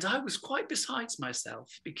 and I was quite besides myself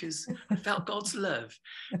because I felt God's love.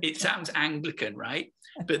 It sounds Anglican, right?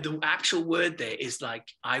 But the actual word there is like,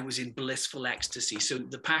 I was in blissful ecstasy. So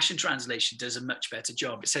the Passion Translation does a much better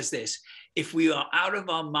job. It says this: if we are out of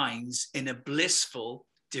our minds in a blissful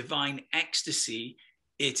divine ecstasy,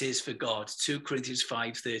 it is for God. 2 Corinthians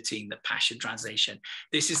 5:13, the Passion Translation.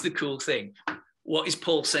 This is the cool thing. What is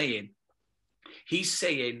Paul saying? He's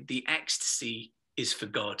saying the ecstasy is for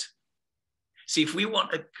God. See, if we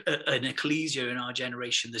want an ecclesia in our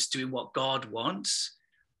generation that's doing what God wants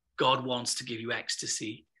to give you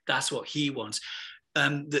ecstasy. That's what he wants.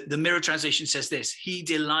 The Mirror Translation says this: he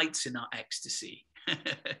delights in our ecstasy.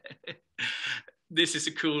 This is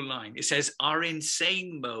a cool line. It says, our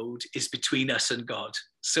insane mode is between us and God.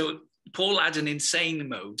 So Paul had an insane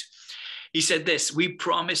mode. He said this: we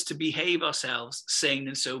promise to behave ourselves sane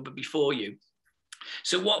and sober before you.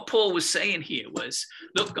 So what Paul was saying here was,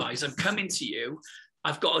 look, guys, I'm coming to you.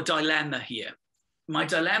 I've got a dilemma here. My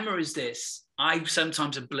dilemma is this: I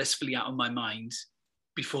sometimes am blissfully out of my mind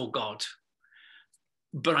before God,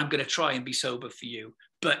 but I'm going to try and be sober for you.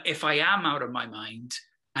 But if I am out of my mind,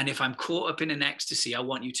 and if I'm caught up in an ecstasy, I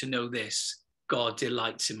want you to know this: God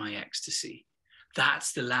delights in my ecstasy.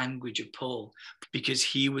 That's the language of Paul, because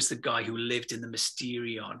he was the guy who lived in the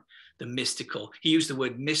mysterion, the mystical. He used the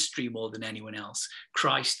word mystery more than anyone else.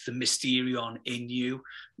 Christ, the mysterion in you.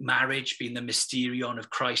 Marriage being the mysterion of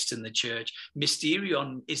Christ and the church.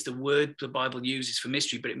 Mysterion is the word the Bible uses for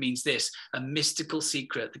mystery, but it means this: a mystical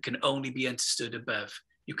secret that can only be understood above.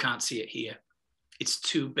 You can't see it here. It's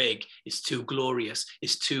too big, it's too glorious,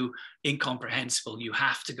 it's too incomprehensible. You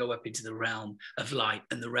have to go up into the realm of light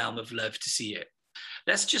and the realm of love to see it.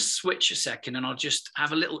 Let's just switch a second, and I'll just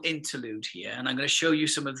have a little interlude here, and I'm going to show you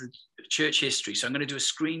some of the church history. So I'm going to do a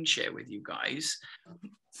screen share with you guys.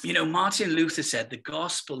 You know, Martin Luther said the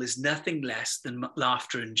gospel is nothing less than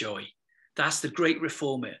laughter and joy. That's the great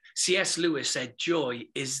reformer. C.S. Lewis said joy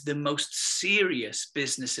is the most serious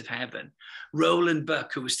business of heaven. Roland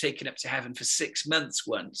Buck, who was taken up to heaven for 6 months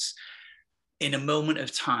once, in a moment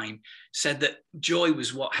of time, said that joy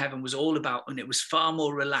was what heaven was all about, and it was far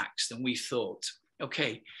more relaxed than we thought.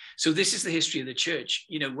 Okay, so this is the history of the church.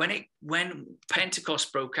 You know, when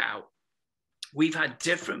Pentecost broke out, we've had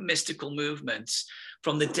different mystical movements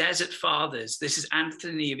from the Desert Fathers. This is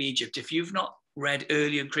Anthony of Egypt. If you've not read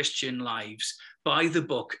earlier Christian lives, buy the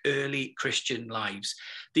book Early Christian Lives.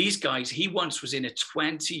 These guys, he once was in a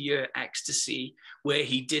 20-year ecstasy where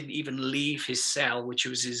he didn't even leave his cell, which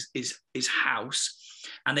was his house,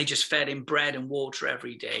 and they just fed him bread and water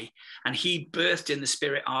every day. And he birthed in the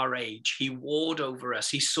spirit our age. He warred over us.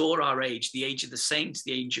 He saw our age, the age of the saints,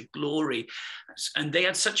 the age of glory. And they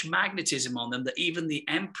had such magnetism on them that even the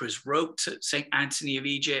emperors wrote to St. Anthony of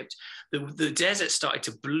Egypt. The desert started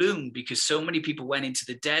to bloom because so many people went into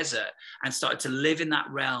the desert and started to live in that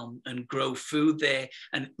realm and grow food there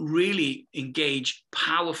and really engage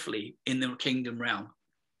powerfully in the kingdom realm.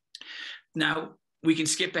 Now, we can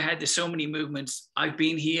skip ahead. There's so many movements. I've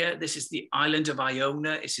been here. This is the island of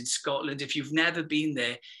Iona. It's in Scotland. If you've never been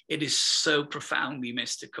there, it is so profoundly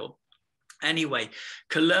mystical. Anyway,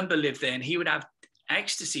 Columba lived there, and he would have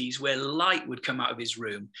ecstasies where light would come out of his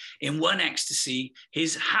room. In one ecstasy,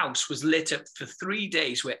 his house was lit up for 3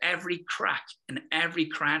 days, where every crack and every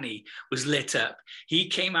cranny was lit up. He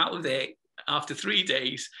came out of there after 3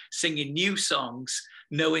 days singing new songs,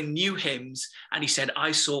 knowing new hymns, and he said,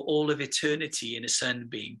 I saw all of eternity in a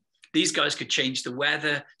sunbeam. These guys could change the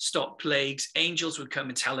weather, stop plagues. Angels would come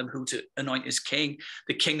and tell him who to anoint as king.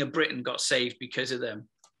 The king of Britain got saved because of them.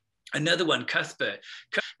 Another one, Cuthbert.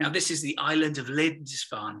 Now, this is the island of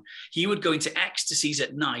Lindisfarne. He would go into ecstasies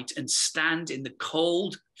at night and stand in the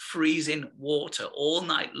cold, freezing water all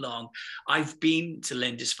night long. I've been to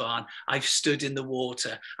Lindisfarne. I've stood in the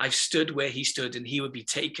water. I've stood where he stood, and he would be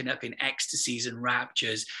taken up in ecstasies and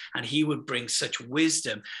raptures, and he would bring such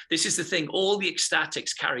wisdom. This is the thing. All the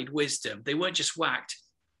ecstatics carried wisdom. They weren't just whacked.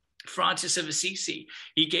 Francis of Assisi,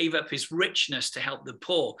 he gave up his richness to help the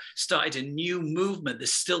poor, started a new movement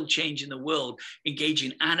that's still changing the world,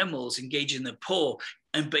 engaging animals, engaging the poor.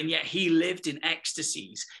 But yet he lived in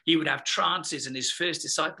ecstasies. He would have trances, and his first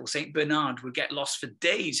disciple, St. Bernard, would get lost for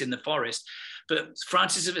days in the forest. But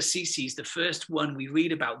Francis of Assisi is the first one we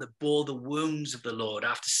read about that bore the wounds of the Lord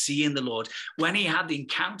after seeing the Lord. When he had the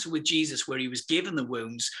encounter with Jesus where he was given the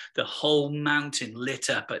wounds, the whole mountain lit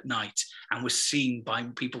up at night and was seen by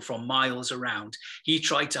people from miles around. He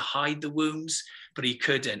tried to hide the wounds, but he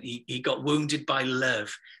couldn't. He got wounded by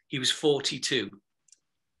love. He was 42.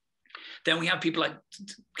 Then we have people like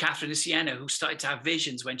Catherine of Siena, who started to have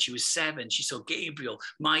visions when she was 7. She saw Gabriel,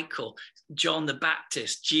 Michael, John the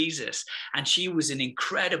Baptist, Jesus, and she was an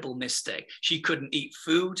incredible mystic. She couldn't eat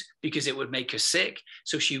food because it would make her sick,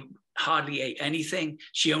 so she hardly ate anything.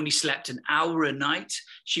 She only slept an hour a night.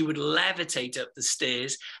 She would levitate up the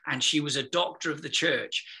stairs, and she was a doctor of the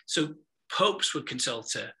church. So popes would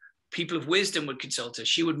consult her. People of wisdom would consult her.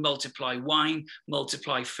 She would multiply wine,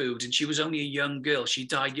 multiply food, and she was only a young girl. She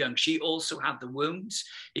died young. She also had the wounds.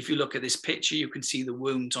 If you look at this picture, you can see the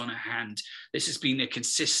wounds on her hand. This has been a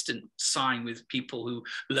consistent sign with people who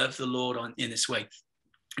love the Lord in this way.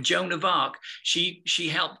 Joan of Arc, she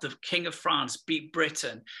helped the King of France beat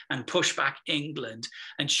Britain and push back England.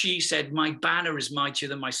 And she said, my banner is mightier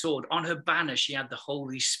than my sword. On her banner, she had the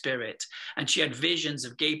Holy Spirit. And she had visions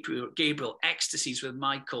of Gabriel, ecstasies with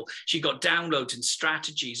Michael. She got downloads and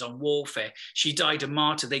strategies on warfare. She died a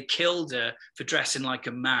martyr. They killed her for dressing like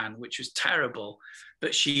a man, which was terrible.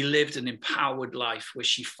 But she lived an empowered life where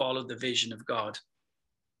she followed the vision of God.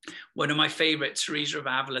 One of my favorites, Teresa of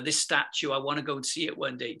Avila, this statue, I want to go and see it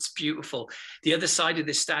one day. It's beautiful. The other side of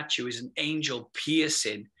this statue is an angel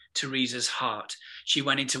piercing Teresa's heart. She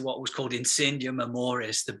went into what was called incendium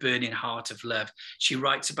amoris, the burning heart of love. She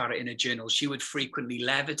writes about it in a journal. She would frequently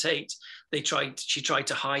levitate. She tried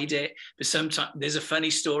to hide it, but sometimes there's a funny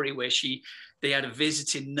story where they had a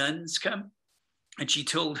visiting nuns come, and she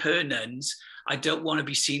told her nuns, I don't want to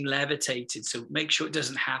be seen levitated, so make sure it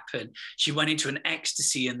doesn't happen. She went into an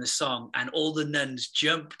ecstasy in the song, and all the nuns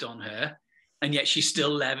jumped on her, and yet she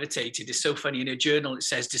still levitated. It's so funny. In her journal, it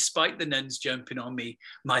says, despite the nuns jumping on me,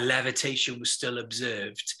 my levitation was still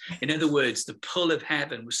observed. In other words, the pull of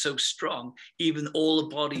heaven was so strong, even all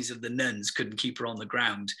the bodies of the nuns couldn't keep her on the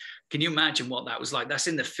ground. Can you imagine what that was like? That's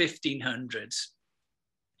in the 1500s.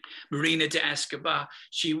 Marina de Escobar,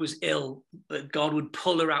 she was ill, but God would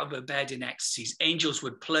pull her out of her bed in ecstasies. Angels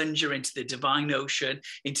would plunge her into the divine ocean,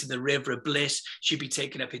 into the river of bliss. She'd be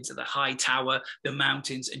taken up into the high tower, the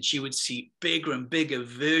mountains, and she would see bigger and bigger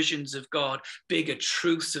versions of God, bigger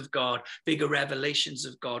truths of God, bigger revelations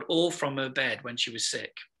of God, all from her bed when she was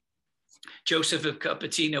sick. Joseph of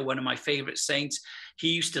Cupertino, one of my favorite saints, he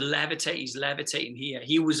used to levitate. He's levitating here.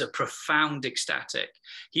 He was a profound ecstatic.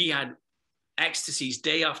 He had ecstasies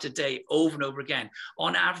day after day, over and over again.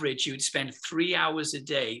 On average, you would spend 3 hours a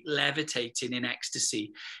day levitating in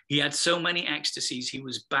ecstasy. He had so many ecstasies, he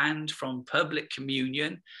was banned from public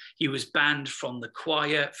communion. He was banned from the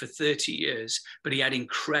choir for 30 years, but he had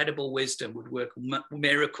incredible wisdom, would work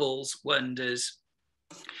miracles, wonders.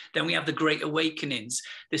 Then we have the Great Awakenings.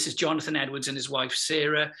 This is Jonathan Edwards and his wife,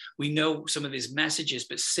 Sarah. We know some of his messages,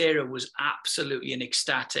 but Sarah was absolutely an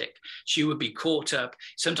ecstatic. She would be caught up.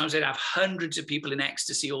 Sometimes they'd have hundreds of people in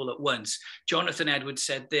ecstasy all at once. Jonathan Edwards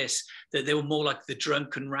said this, that they were more like the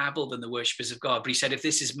drunken rabble than the worshippers of God. But he said, if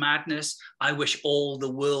this is madness, I wish all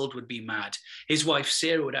the world would be mad. His wife,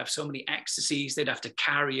 Sarah, would have so many ecstasies, they'd have to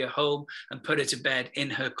carry her home and put her to bed in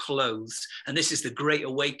her clothes. And this is the Great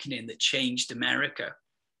Awakening that changed America.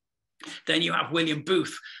 Then you have William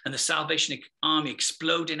Booth and the Salvation Army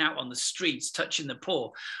exploding out on the streets, touching the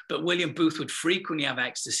poor. But William Booth would frequently have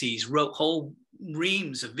ecstasies, wrote whole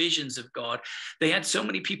reams of visions of God. They had so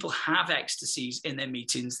many people have ecstasies in their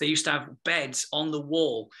meetings. They used to have beds on the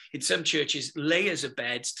wall. In some churches, layers of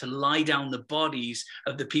beds to lie down the bodies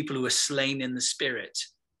of the people who were slain in the spirit.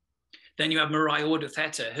 Then you have Maria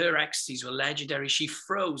Ordetheta. Her ecstasies were legendary. She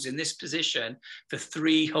froze in this position for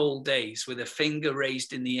 3 whole days with a finger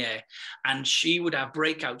raised in the air. And she would have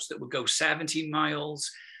breakouts that would go 17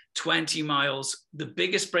 miles, 20 miles. The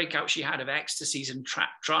biggest breakout she had of ecstasies and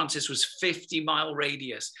trances was 50-mile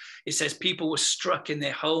radius. It says people were struck in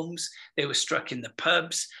their homes, they were struck in the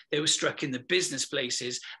pubs, they were struck in the business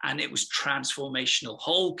places, and it was transformational.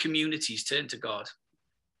 Whole communities turned to God.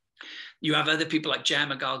 You have other people like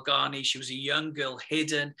Gemma Galgani. She was a young girl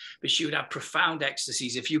hidden, but she would have profound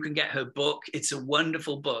ecstasies. If you can get her book, it's a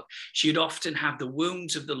wonderful book. She'd often have the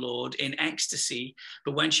wounds of the Lord in ecstasy,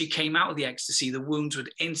 but when she came out of the ecstasy, the wounds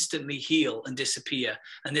would instantly heal and disappear.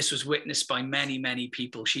 And this was witnessed by many, many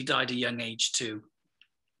people. She died at a young age too.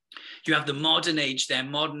 You have the modern age there,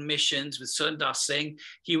 modern missions with Sundar Singh.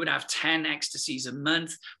 He would have 10 ecstasies a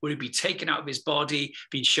month, where he'd be taken out of his body,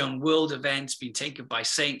 being shown world events, being taken by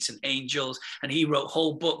saints and angels. And he wrote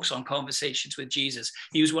whole books on conversations with Jesus.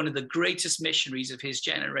 He was one of the greatest missionaries of his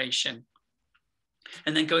generation.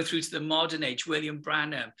 And then going through to the modern age, William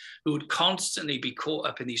Branham, who would constantly be caught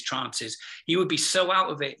up in these trances. He would be so out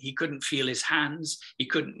of it, he couldn't feel his hands, he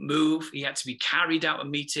couldn't move, he had to be carried out of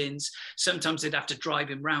meetings. Sometimes they'd have to drive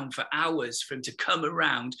him around for hours for him to come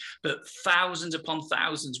around, but thousands upon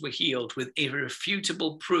thousands were healed with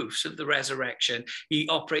irrefutable proofs of the resurrection. He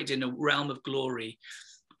operated in a realm of glory.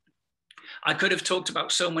 I could have talked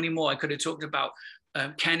about so many more. I could have talked about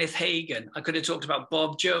Kenneth Hagin. I could have talked about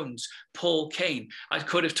Bob Jones, Paul Kane. I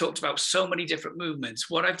could have talked about so many different movements.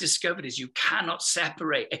 What I've discovered is you cannot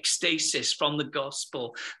separate ecstasis from the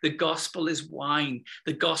gospel. The gospel is wine.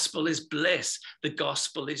 The gospel is bliss. The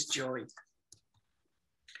gospel is joy.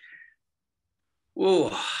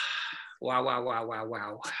 Oh, wow, wow, wow, wow,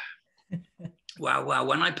 wow. Wow, wow.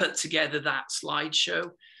 When I put together that slideshow,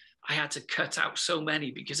 I had to cut out so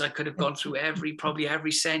many because I could have gone through probably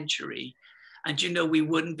every century. And you know, we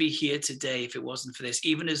wouldn't be here today if it wasn't for this.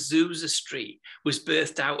 Even Azusa Street was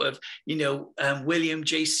birthed out of, William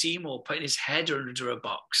J. Seymour putting his head under a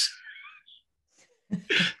box,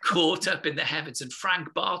 caught up in the heavens. And Frank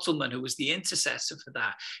Bartleman, who was the intercessor for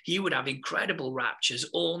that, he would have incredible raptures,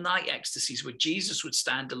 all-night ecstasies where Jesus would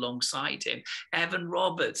stand alongside him. Evan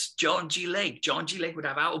Roberts, John G. Lake. John G. Lake would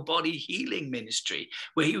have out-of-body healing ministry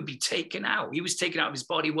where he would be taken out. He was taken out of his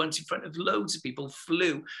body once in front of loads of people,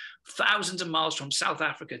 flew thousands of miles from South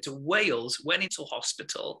Africa to Wales, went into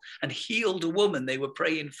hospital and healed a woman they were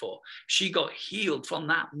praying for. She got healed from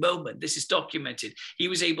that moment. This is documented. He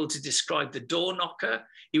was able to describe the door knocker.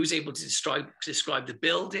 He was able to describe the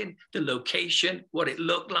building, the location, what it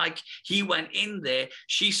looked like. He went in there.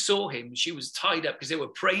 She saw him. She was tied up because they were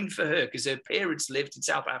praying for her because her parents lived in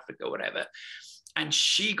South Africa, whatever. And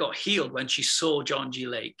she got healed when she saw John G.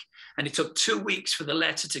 Lake. And it took 2 weeks for the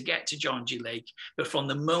letter to get to John G. Lake. But from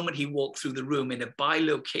the moment he walked through the room in a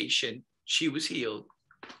bilocation, she was healed.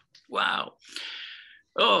 Wow.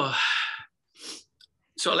 Oh,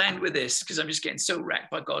 so I'll end with this because I'm just getting so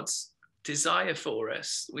wrecked by God's desire for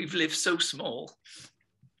us. We've lived so small.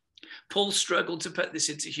 Paul struggled to put this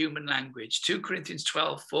into human language. 2 Corinthians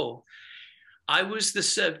 12:4. I was the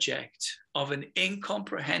subject of an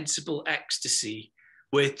incomprehensible ecstasy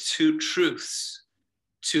where two truths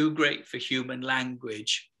too great for human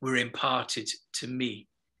language were imparted to me.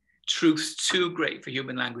 Truths too great for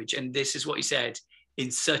human language. And this is what he said,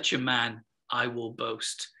 in such a man, I will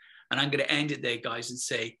boast. And I'm going to end it there, guys, and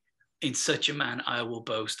say, in such a man, I will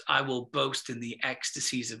boast. I will boast in the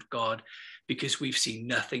ecstasies of God because we've seen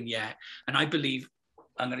nothing yet. And I believe,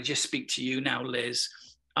 I'm going to just speak to you now, Liz.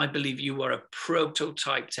 I believe you are a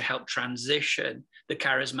prototype to help transition the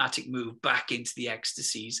charismatic move back into the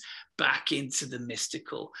ecstasies, back into the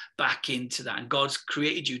mystical, back into that. And God's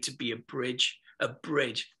created you to be a bridge.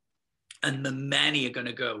 And the many are going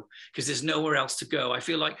to go because there's nowhere else to go. I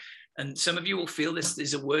feel like, and some of you will feel this,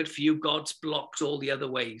 there's a word for you. God's blocked all the other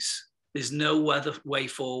ways. There's no other way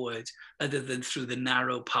forward other than through the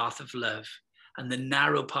narrow path of love. And the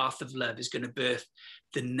narrow path of love is going to birth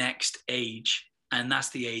the next age. And that's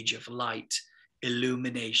the age of light,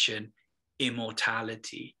 illumination,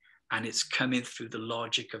 immortality. And it's coming through the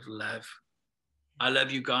logic of love. I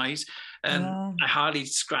love you guys. I hardly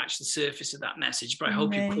scratched the surface of that message, but I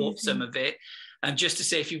hope you caught some of it. And just to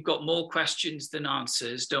say, if you've got more questions than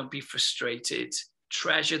answers, don't be frustrated.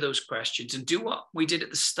 Treasure those questions and do what we did at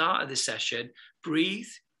the start of the session.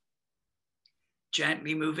 Breathe,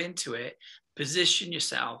 gently move into it, position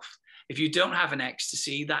yourself. If you don't have an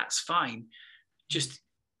ecstasy, that's fine. Just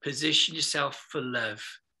position yourself for love.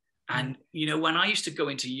 And, when I used to go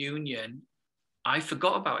into union, I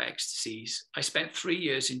forgot about ecstasies. I spent 3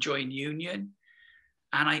 years enjoying union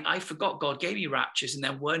and I forgot God gave me raptures. And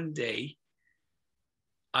then one day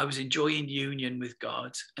I was enjoying union with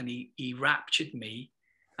God and he raptured me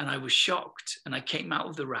and I was shocked. And I came out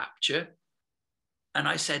of the rapture and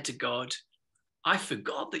I said to God, I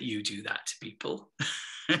forgot that you do that to people.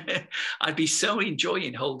 I'd be so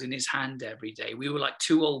enjoying holding his hand every day. We were like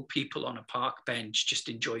two old people on a park bench, just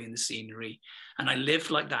enjoying the scenery. And I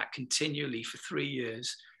lived like that continually for 3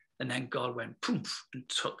 years. And then God went poof and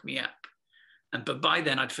took me up. But by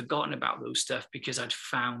then I'd forgotten about those stuff because I'd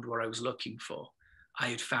found what I was looking for. I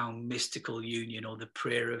had found mystical union, or the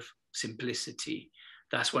prayer of simplicity.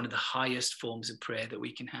 That's one of the highest forms of prayer that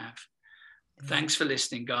we can have. Thanks for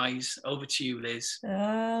listening, guys. Over to you, Liz.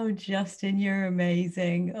 Oh, Justin, you're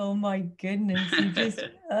amazing. Oh my goodness. You just,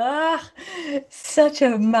 such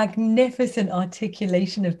a magnificent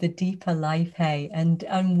articulation of the deeper life, hey,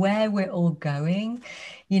 and where we're all going.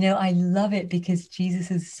 You know, I love it because Jesus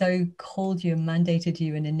has so called you and mandated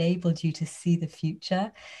you and enabled you to see the future.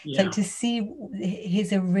 It's like to see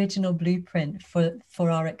his original blueprint for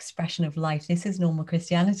our expression of life. This is normal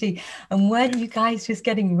Christianity. And weren't you guys just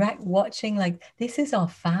getting wrecked watching, like, this is our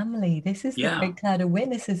family. This is the great cloud of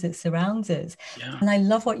witnesses that surrounds us. And I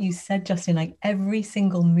love what you said, Justin, like every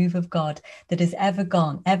single move of God that has ever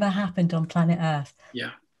happened on planet Earth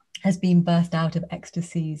has been birthed out of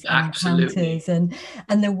ecstasies and encounters, and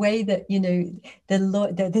the way that, you know, the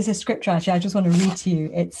Lord, there's a scripture actually I just want to read to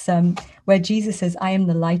you. It's where Jesus says, I am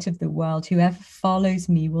the light of the world. Whoever follows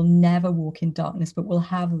me will never walk in darkness, but will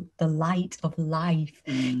have the light of life.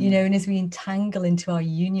 You know, and as we entangle into our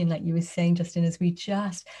union, like you were saying, Justin, as we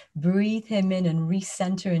just breathe him in and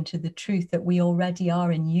recenter into the truth that we already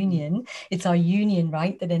are in union, it's our union,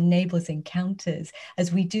 right, that enables encounters.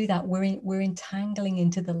 As we do that, we're entangling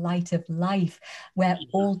into the light of life, where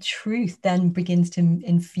all truth then begins to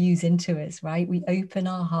infuse into us, right? We open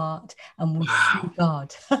our heart and we see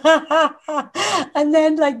God. And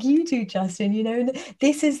then, like you do, Justin, you know,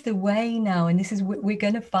 this is the way now, and this is, we're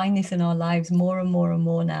going to find this in our lives more and more and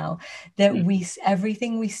more now, that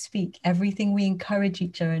everything we speak, everything we encourage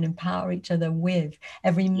each other and empower each other with,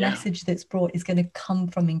 every message that's brought is going to come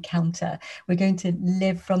from encounter. We're going to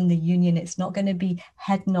live from the union. It's not going to be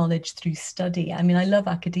head knowledge through study. I mean, I love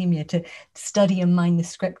academia, to study and mine the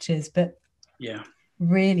scriptures, but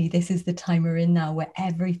really this is the time we're in now, where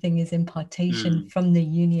everything is impartation from the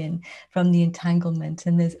union, from the entanglement.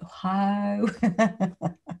 And there's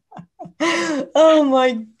oh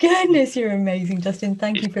my goodness, you're amazing, Justin.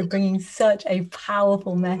 Thank you for bringing such a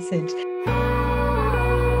powerful message.